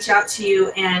can reach out to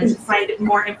you and find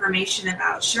more information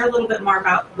about. Share a little bit more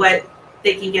about what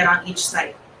they can get on each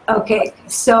site. Okay,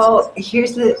 so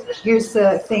here's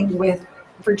the thing with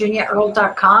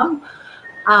virginiaearl.com.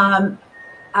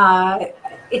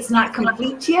 It's not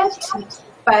complete yet,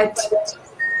 but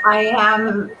I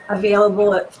am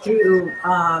available through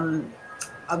a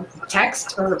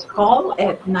text or call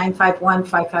at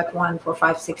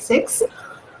 951-551-4566.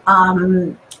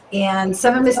 And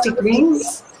Seven Mystic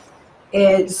Greens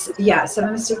is,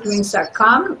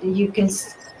 sevenmysticgreens.com. You can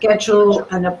schedule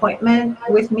an appointment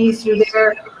with me through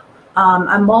there.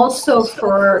 I'm also,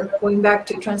 for going back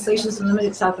to Translations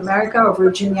Unlimited South America, or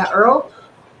Virginia Earl,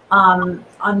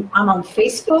 I'm on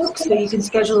Facebook, so you can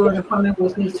schedule an appointment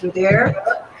with me through there,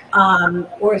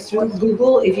 or through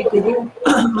Google. If you Google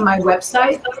my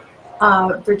website,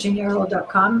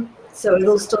 virginiaearl.com, so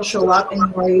it'll still show up, and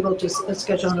you are able to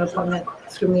schedule an appointment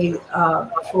through me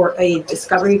for a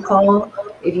discovery call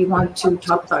if you want to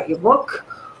talk about your book,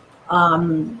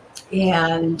 and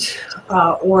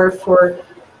or for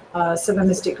Seven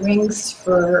Mystic Rings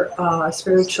for a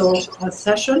spiritual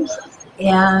session.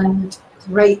 And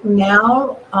right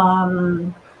now,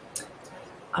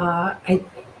 I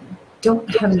don't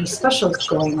have any specials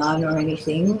going on or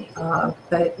anything,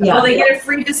 but yeah. Well, they get a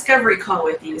free discovery call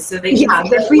with you, so they Yeah,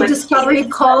 the free discovery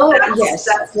call, yes,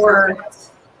 that's for perfect.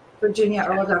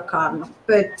 virginiaearl.com.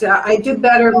 But I do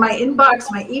better. My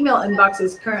email inbox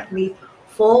is currently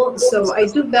full, so I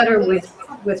do better with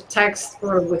text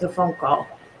or with a phone call.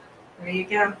 There you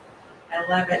go. I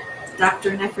love it.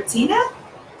 Dr. Nefertina?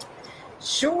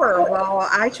 Sure. Well,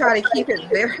 I try to keep it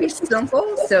very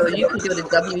simple. So you can go to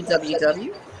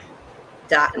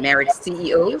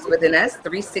www.marriageceos with an S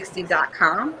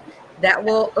 360.com. That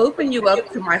will open you up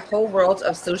to my whole world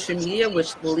of social media,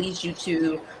 which leads you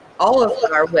to all of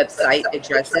our website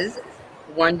addresses.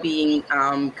 One being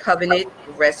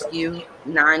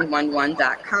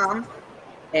covenantrescue911.com.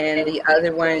 And the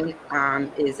other one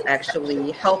is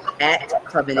actually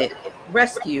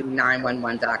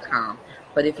help@covenantrescue911.com.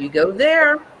 But if you go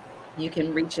there, you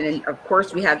can reach in. And of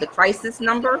course, we have the crisis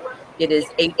number. It is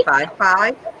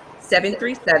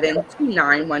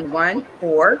 855-737-2911,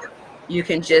 or you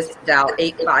can just dial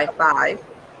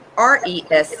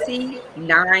 855-RESC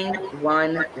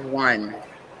 911. I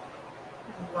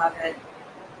love it.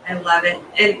 I love it.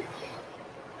 And,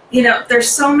 you know, there's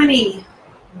so many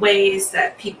ways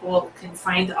that people can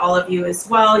find all of you as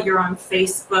well. You're on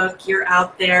Facebook, you're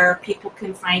out there. People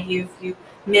can find you if you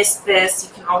missed this.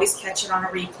 You can always catch it on a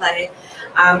replay.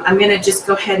 I'm going to just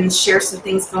go ahead and share some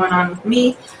things going on with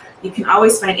me. You can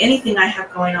always find anything I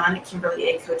have going on at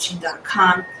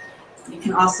KimberlyACoaching.com. You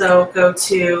can also go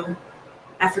to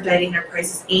Aphrodite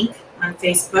Enterprises Inc. on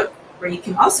Facebook, where you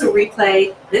can also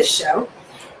replay this show.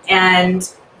 And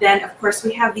then, of course,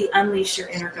 we have the Unleash Your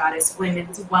Inner Goddess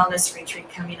Women's Wellness Retreat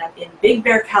coming up in Big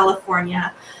Bear,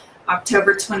 California,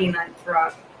 October 29th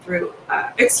through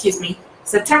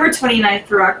September 29th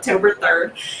through October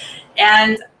 3rd.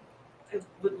 And I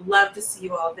would love to see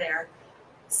you all there.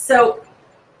 So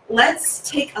let's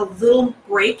take a little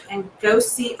break and go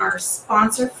see our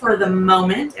sponsor for the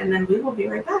moment, and then we will be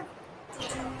right back.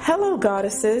 Hello,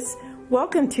 goddesses.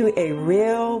 Welcome to a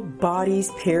real bodies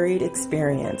period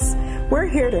experience. We're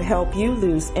here to help you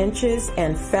lose inches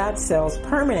and fat cells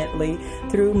permanently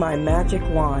through my magic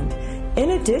wand.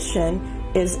 In addition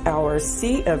is our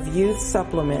Sea of Youth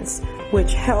supplements,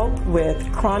 which help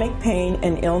with chronic pain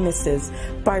and illnesses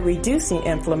by reducing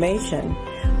inflammation.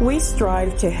 We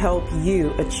strive to help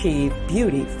you achieve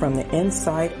beauty from the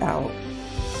inside out.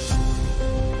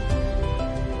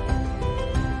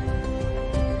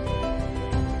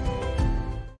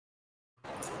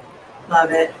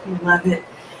 Love it. Love it.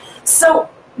 So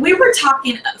we were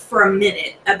talking for a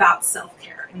minute about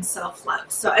self-care and self-love.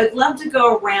 So I'd love to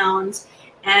go around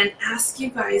and ask you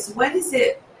guys, what is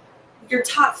it, your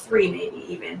top three maybe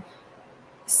even,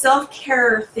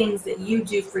 self-care things that you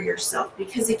do for yourself?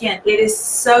 Because again, it is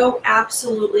so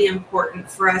absolutely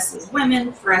important for us as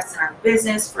women, for us in our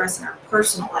business, for us in our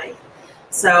personal life.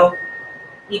 So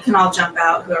you can all jump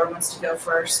out, whoever wants to go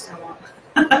first. I won't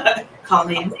call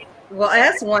names. Well,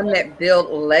 as one that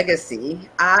built legacy,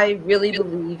 I really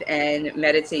believe in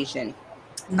meditation.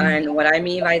 And what I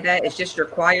mean by that is just your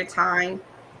quiet time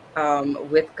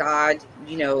with God,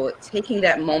 you know, taking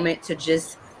that moment to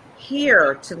just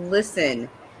hear, to listen,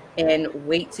 and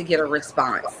wait to get a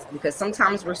response. Because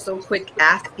sometimes we're so quick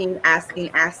asking,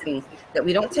 that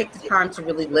we don't take the time to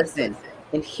really listen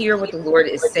and hear what the Lord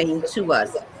is saying to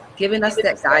us, giving us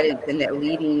that guidance and that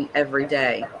leading every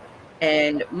day.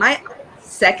 And my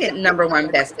second number one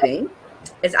best thing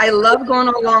is I love going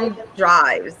on long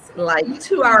drives, like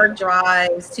 2-hour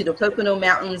drives to the Pocono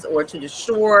Mountains or to the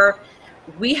shore.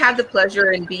 We have the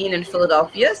pleasure in being in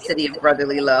Philadelphia, city of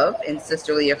brotherly love and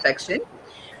sisterly affection.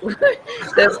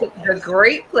 the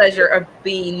great pleasure of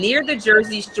being near the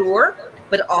Jersey Shore,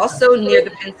 but also near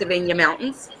the Pennsylvania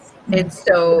mountains. And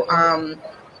so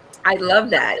I love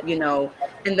that, you know.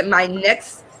 And my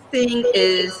next thing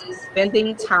is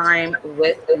spending time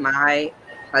with my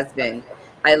husband.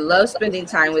 I love spending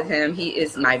time with him. He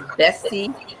is my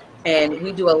bestie, and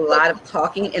we do a lot of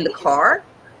talking in the car.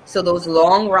 So those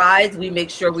long rides, we make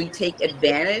sure we take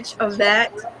advantage of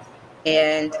that.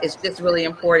 And it's just really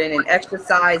important. And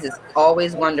exercise is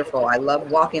always wonderful. I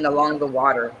love walking along the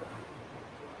water.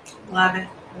 Love it.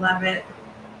 Love it.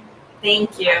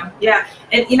 Thank you. Yeah.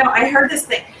 And I heard this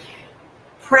thing.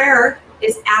 Prayer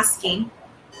is asking.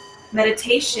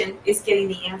 Meditation is getting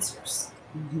the answers.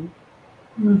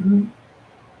 Mm-hmm.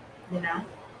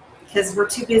 Because we're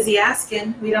too busy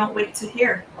asking, we don't wait to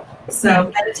hear.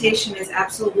 So meditation is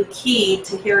absolutely key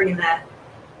to hearing that.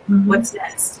 What's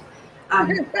next?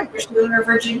 Dr. Sheila or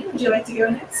Virginia, would you like to go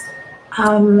next?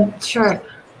 Sure.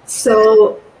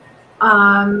 So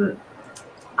I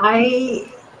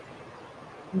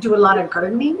do a lot of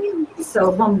gardening,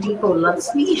 so Home Depot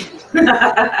loves me.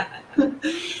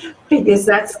 Because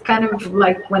that's kind of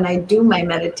like when I do my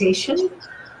meditation.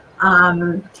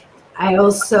 I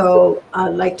also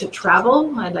like to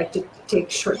travel. I like to take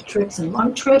short trips and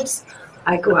long trips.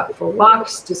 I go out for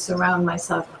walks to surround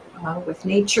myself with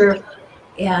nature.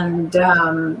 And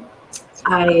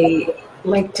I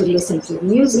like to listen to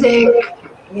music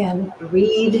and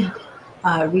read.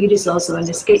 Read is also an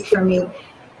escape for me.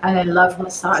 And I love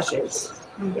massages.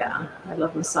 Yeah, I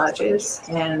love massages.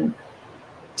 And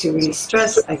to release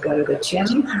stress, I go to the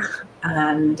gym.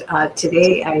 And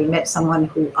today I met someone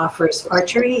who offers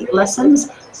archery lessons,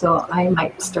 so I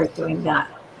might start doing that.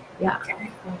 Yeah.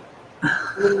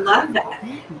 We love that.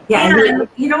 Yeah. And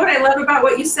you know what I love about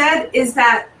what you said is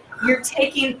that you're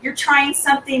trying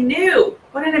something new.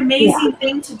 What an amazing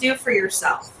thing to do for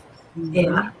yourself.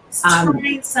 Yeah.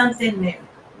 Trying something new.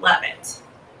 Love it.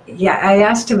 Yeah, I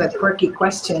asked him a quirky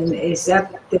question. Is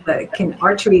that can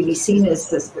archery be seen as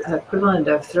the equivalent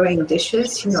of throwing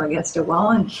dishes, against a wall?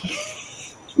 And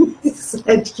he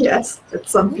said yes, that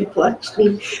some people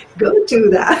actually go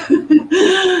do that.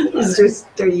 It's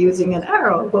just they're using an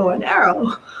arrow, bow and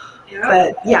arrow. Yeah.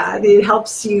 But yeah, it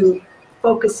helps you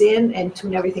focus in and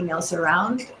tune everything else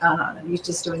around. You're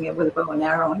just doing it with a bow and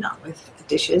arrow, not with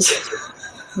dishes.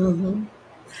 I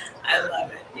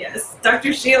love it. Yes.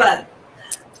 Dr. Sheila.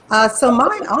 So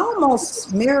mine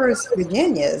almost mirrors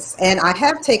Virginia's, and I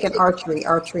have taken archery.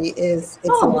 Archery it's a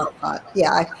lot of fun.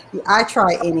 Yeah, I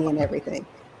try any and everything.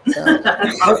 So,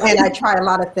 and I try a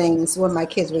lot of things when my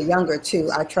kids were younger too.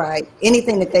 I tried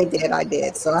anything that they did, I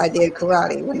did. So I did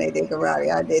karate when they did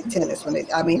karate. I did tennis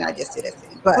I just did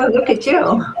everything. But look at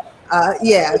you.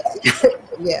 yeah,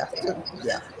 yeah,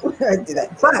 I do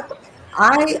that. But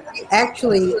I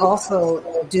actually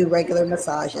also do regular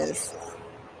massages.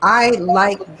 I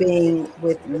like being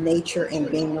with nature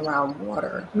and being around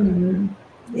water.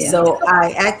 Yeah. So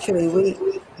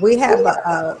we have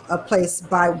a place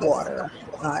by water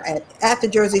at the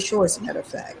Jersey Shore, as a matter of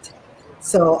fact.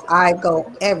 So I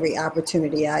go every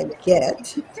opportunity I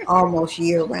get, almost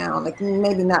year round, like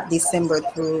maybe not December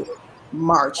through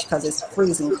March because it's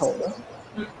freezing cold.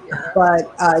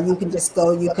 But you can just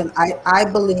go. I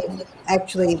believe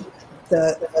actually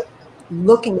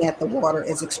looking at the water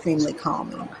is extremely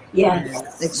calming.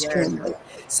 Yes. Extremely.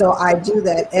 So I do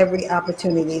that every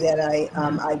opportunity that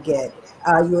I get.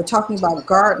 You were talking about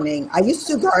gardening. I used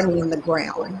to do gardening in the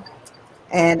ground,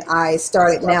 and I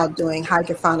started now doing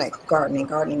hydroponic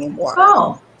gardening in water.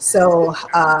 Oh. So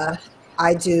I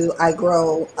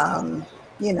grow,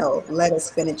 lettuce,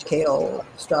 spinach, kale,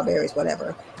 strawberries,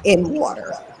 whatever, in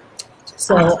water.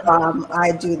 So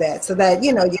I do that so that,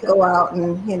 you go out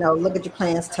and, look at your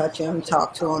plants, touch them,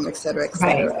 talk to them, et cetera, et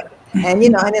cetera. Right. And,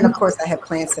 and then of course I have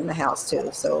plants in the house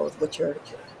too. So which are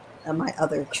my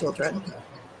other children.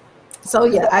 So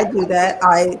yeah, I do that.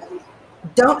 I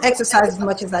don't exercise as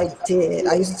much as I did.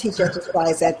 I used to teach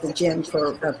exercise at the gym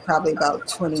for probably about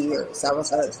 20 years. I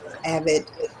was an avid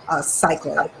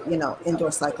cycler,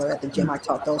 indoor cycler at the gym. I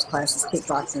taught those classes,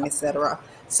 kickboxing, et cetera.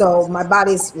 So my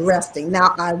body's resting.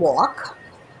 Now I walk,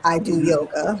 I do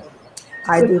yoga,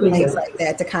 I do things like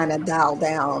that to kind of dial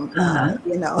down,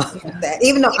 that.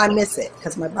 Even though I miss it,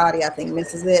 because my body, I think,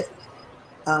 misses it,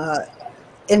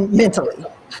 and mentally.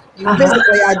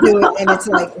 Physically, I do it, and it's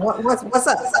like, what's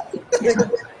up?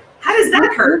 How does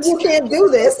that hurt? You can't do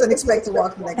this and expect to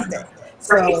walk the next day.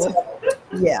 So,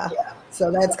 yeah.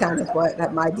 So that's kind of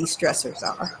what my de-stressors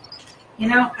are.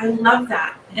 I love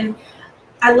that. And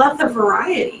I love the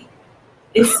variety.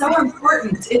 It's so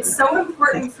important. It's so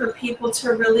important for people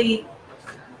to really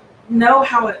know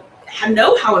how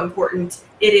important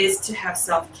it is to have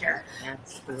self-care.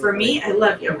 For me, I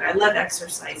love yoga. I love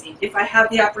exercising. If I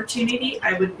have the opportunity,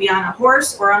 I would be on a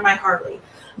horse or on my Harley.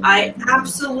 I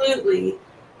absolutely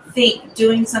think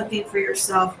doing something for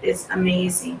yourself is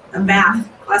amazing. A bath,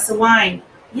 a glass of wine.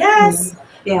 Yes.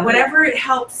 Yeah. Whatever it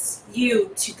helps you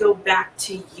to go back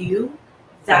to you,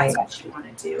 that's what you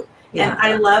want to do. Yeah. And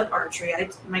I love archery.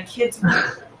 My kids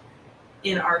were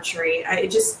in archery.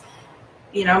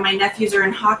 You know, my nephews are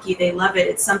in hockey. They love it.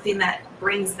 It's something that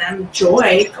brings them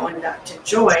joy, going back to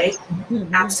joy.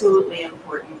 Absolutely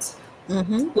important.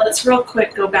 Let's real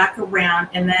quick go back around,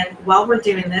 and then while we're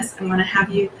doing this, I'm going to have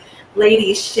you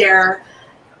ladies share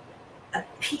a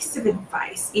piece of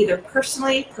advice, either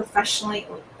personally, professionally,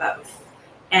 or both.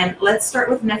 And let's start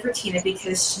with Nefertina,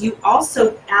 because you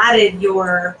added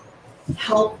your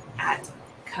help at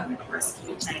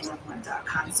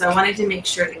CovenantRescue911.com. So I wanted to make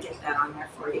sure to get that on there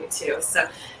for you too. So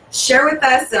share with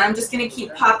us, and I'm just going to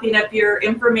keep popping up your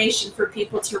information for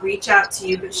people to reach out to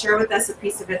you, but share with us a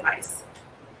piece of advice.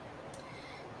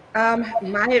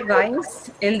 My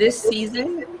advice in this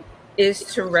season is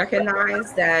to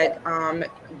recognize that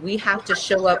we have to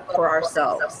show up for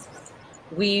ourselves.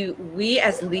 We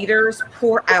as leaders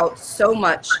pour out so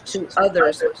much to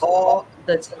others all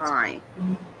the time,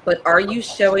 but are you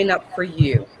showing up for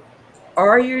you?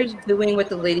 Are you doing what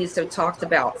the ladies have talked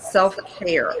about,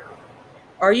 self-care?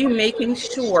 Are you making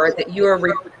sure that you are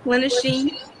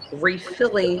replenishing,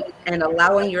 refilling, and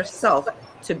allowing yourself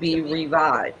to be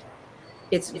revived?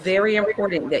 It's very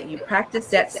important that you practice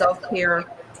that self-care,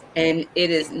 and it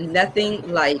is nothing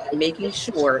like making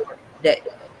sure that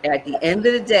at the end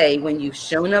of the day, when you've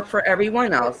shown up for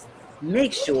everyone else,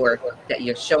 make sure that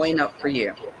you're showing up for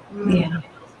you. Yeah.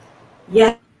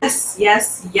 Yes,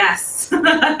 yes, yes.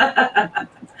 I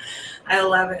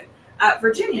love it.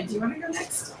 Virginia, do you want to go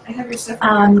next? I have your stuff.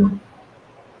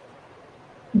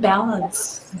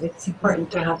 Balance. It's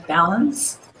important to have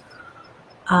balance.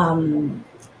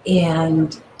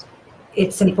 And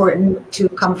it's important to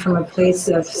come from a place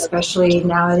of, especially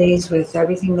nowadays with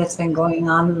everything that's been going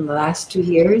on in the last 2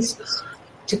 years,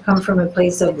 to come from a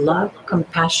place of love,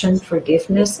 compassion,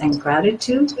 forgiveness, and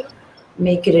gratitude.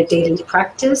 Make it a daily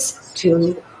practice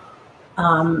to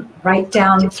write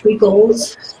down 3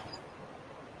 goals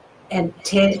and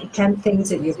 10 things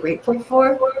that you're grateful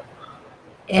for,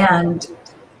 and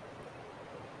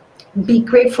be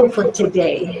grateful for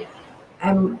today.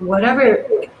 And whatever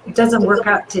doesn't work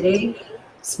out today,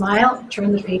 smile,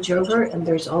 turn the page over, and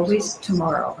there's always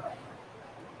tomorrow.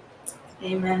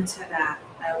 Amen to that.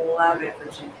 I love it,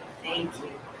 Virginia. Thank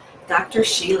you. Dr.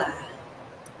 Sheila.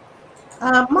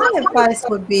 My advice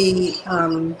would be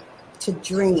to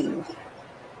dream,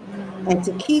 and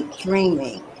to keep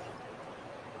dreaming,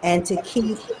 and to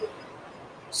keep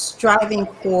striving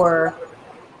for,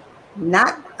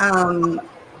 not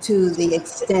to the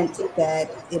extent that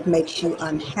it makes you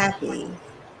unhappy,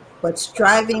 but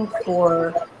striving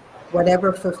for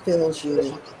whatever fulfills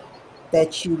you,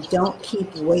 that you don't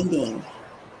keep waiting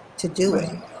to do it.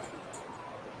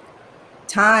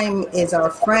 Time is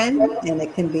our friend, and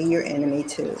it can be your enemy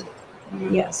too.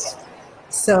 Yes.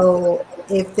 So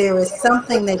if there is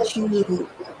something that you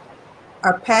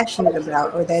are passionate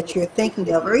about, or that you're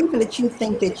thinking of, or even that you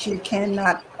think that you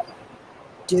cannot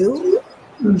do,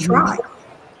 try.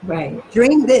 Right.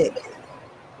 Dream big.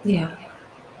 Yeah.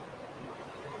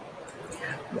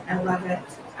 I love it.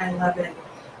 I love it.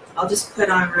 I'll just put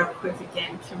on real quick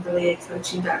again,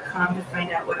 KimberlyACoaching.com, to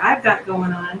find out what I've got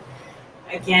going on.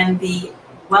 Again, the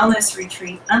Wellness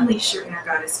Retreat, Unleash Your Inner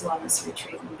Goddess Wellness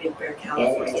Retreat in Big Bear,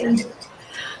 California.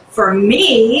 For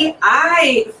me,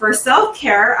 for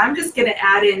self-care, I'm just going to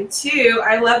add in too,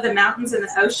 I love the mountains and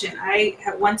the ocean.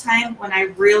 At one time, when I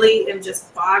really am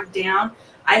just bogged down,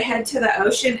 I head to the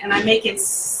ocean and I'm making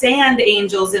sand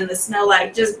angels in the snow,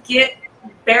 like just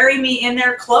bury me in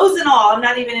there, clothes and all. I'm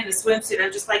not even in a swimsuit.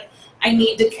 I'm just like, I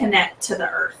need to connect to the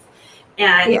earth.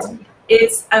 And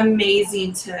it's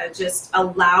amazing to just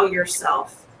allow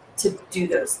yourself to do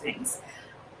those things.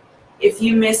 If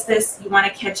you miss this, you want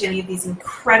to catch any of these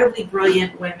incredibly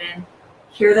brilliant women,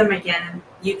 hear them again,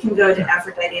 you can go to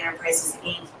Aphrodite Enterprises,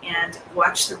 Inc. and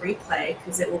watch the replay,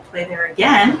 because it will play there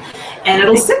again, and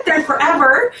it'll sit there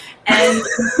forever, and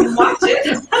you can watch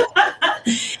it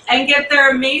and get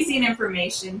their amazing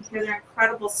information, hear their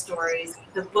incredible stories.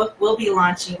 The book will be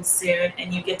launching soon,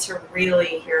 and you get to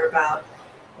really hear about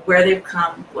where they've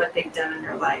come, what they've done in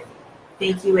their life.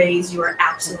 Thank you, ladies. You are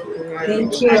absolutely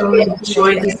brilliant. Thank you. I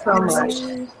enjoyed this so much.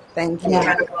 conversation. Thank you.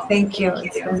 Yeah. Thank you.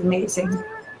 It's been amazing.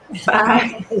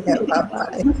 Bye. Yeah,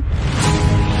 bye-bye.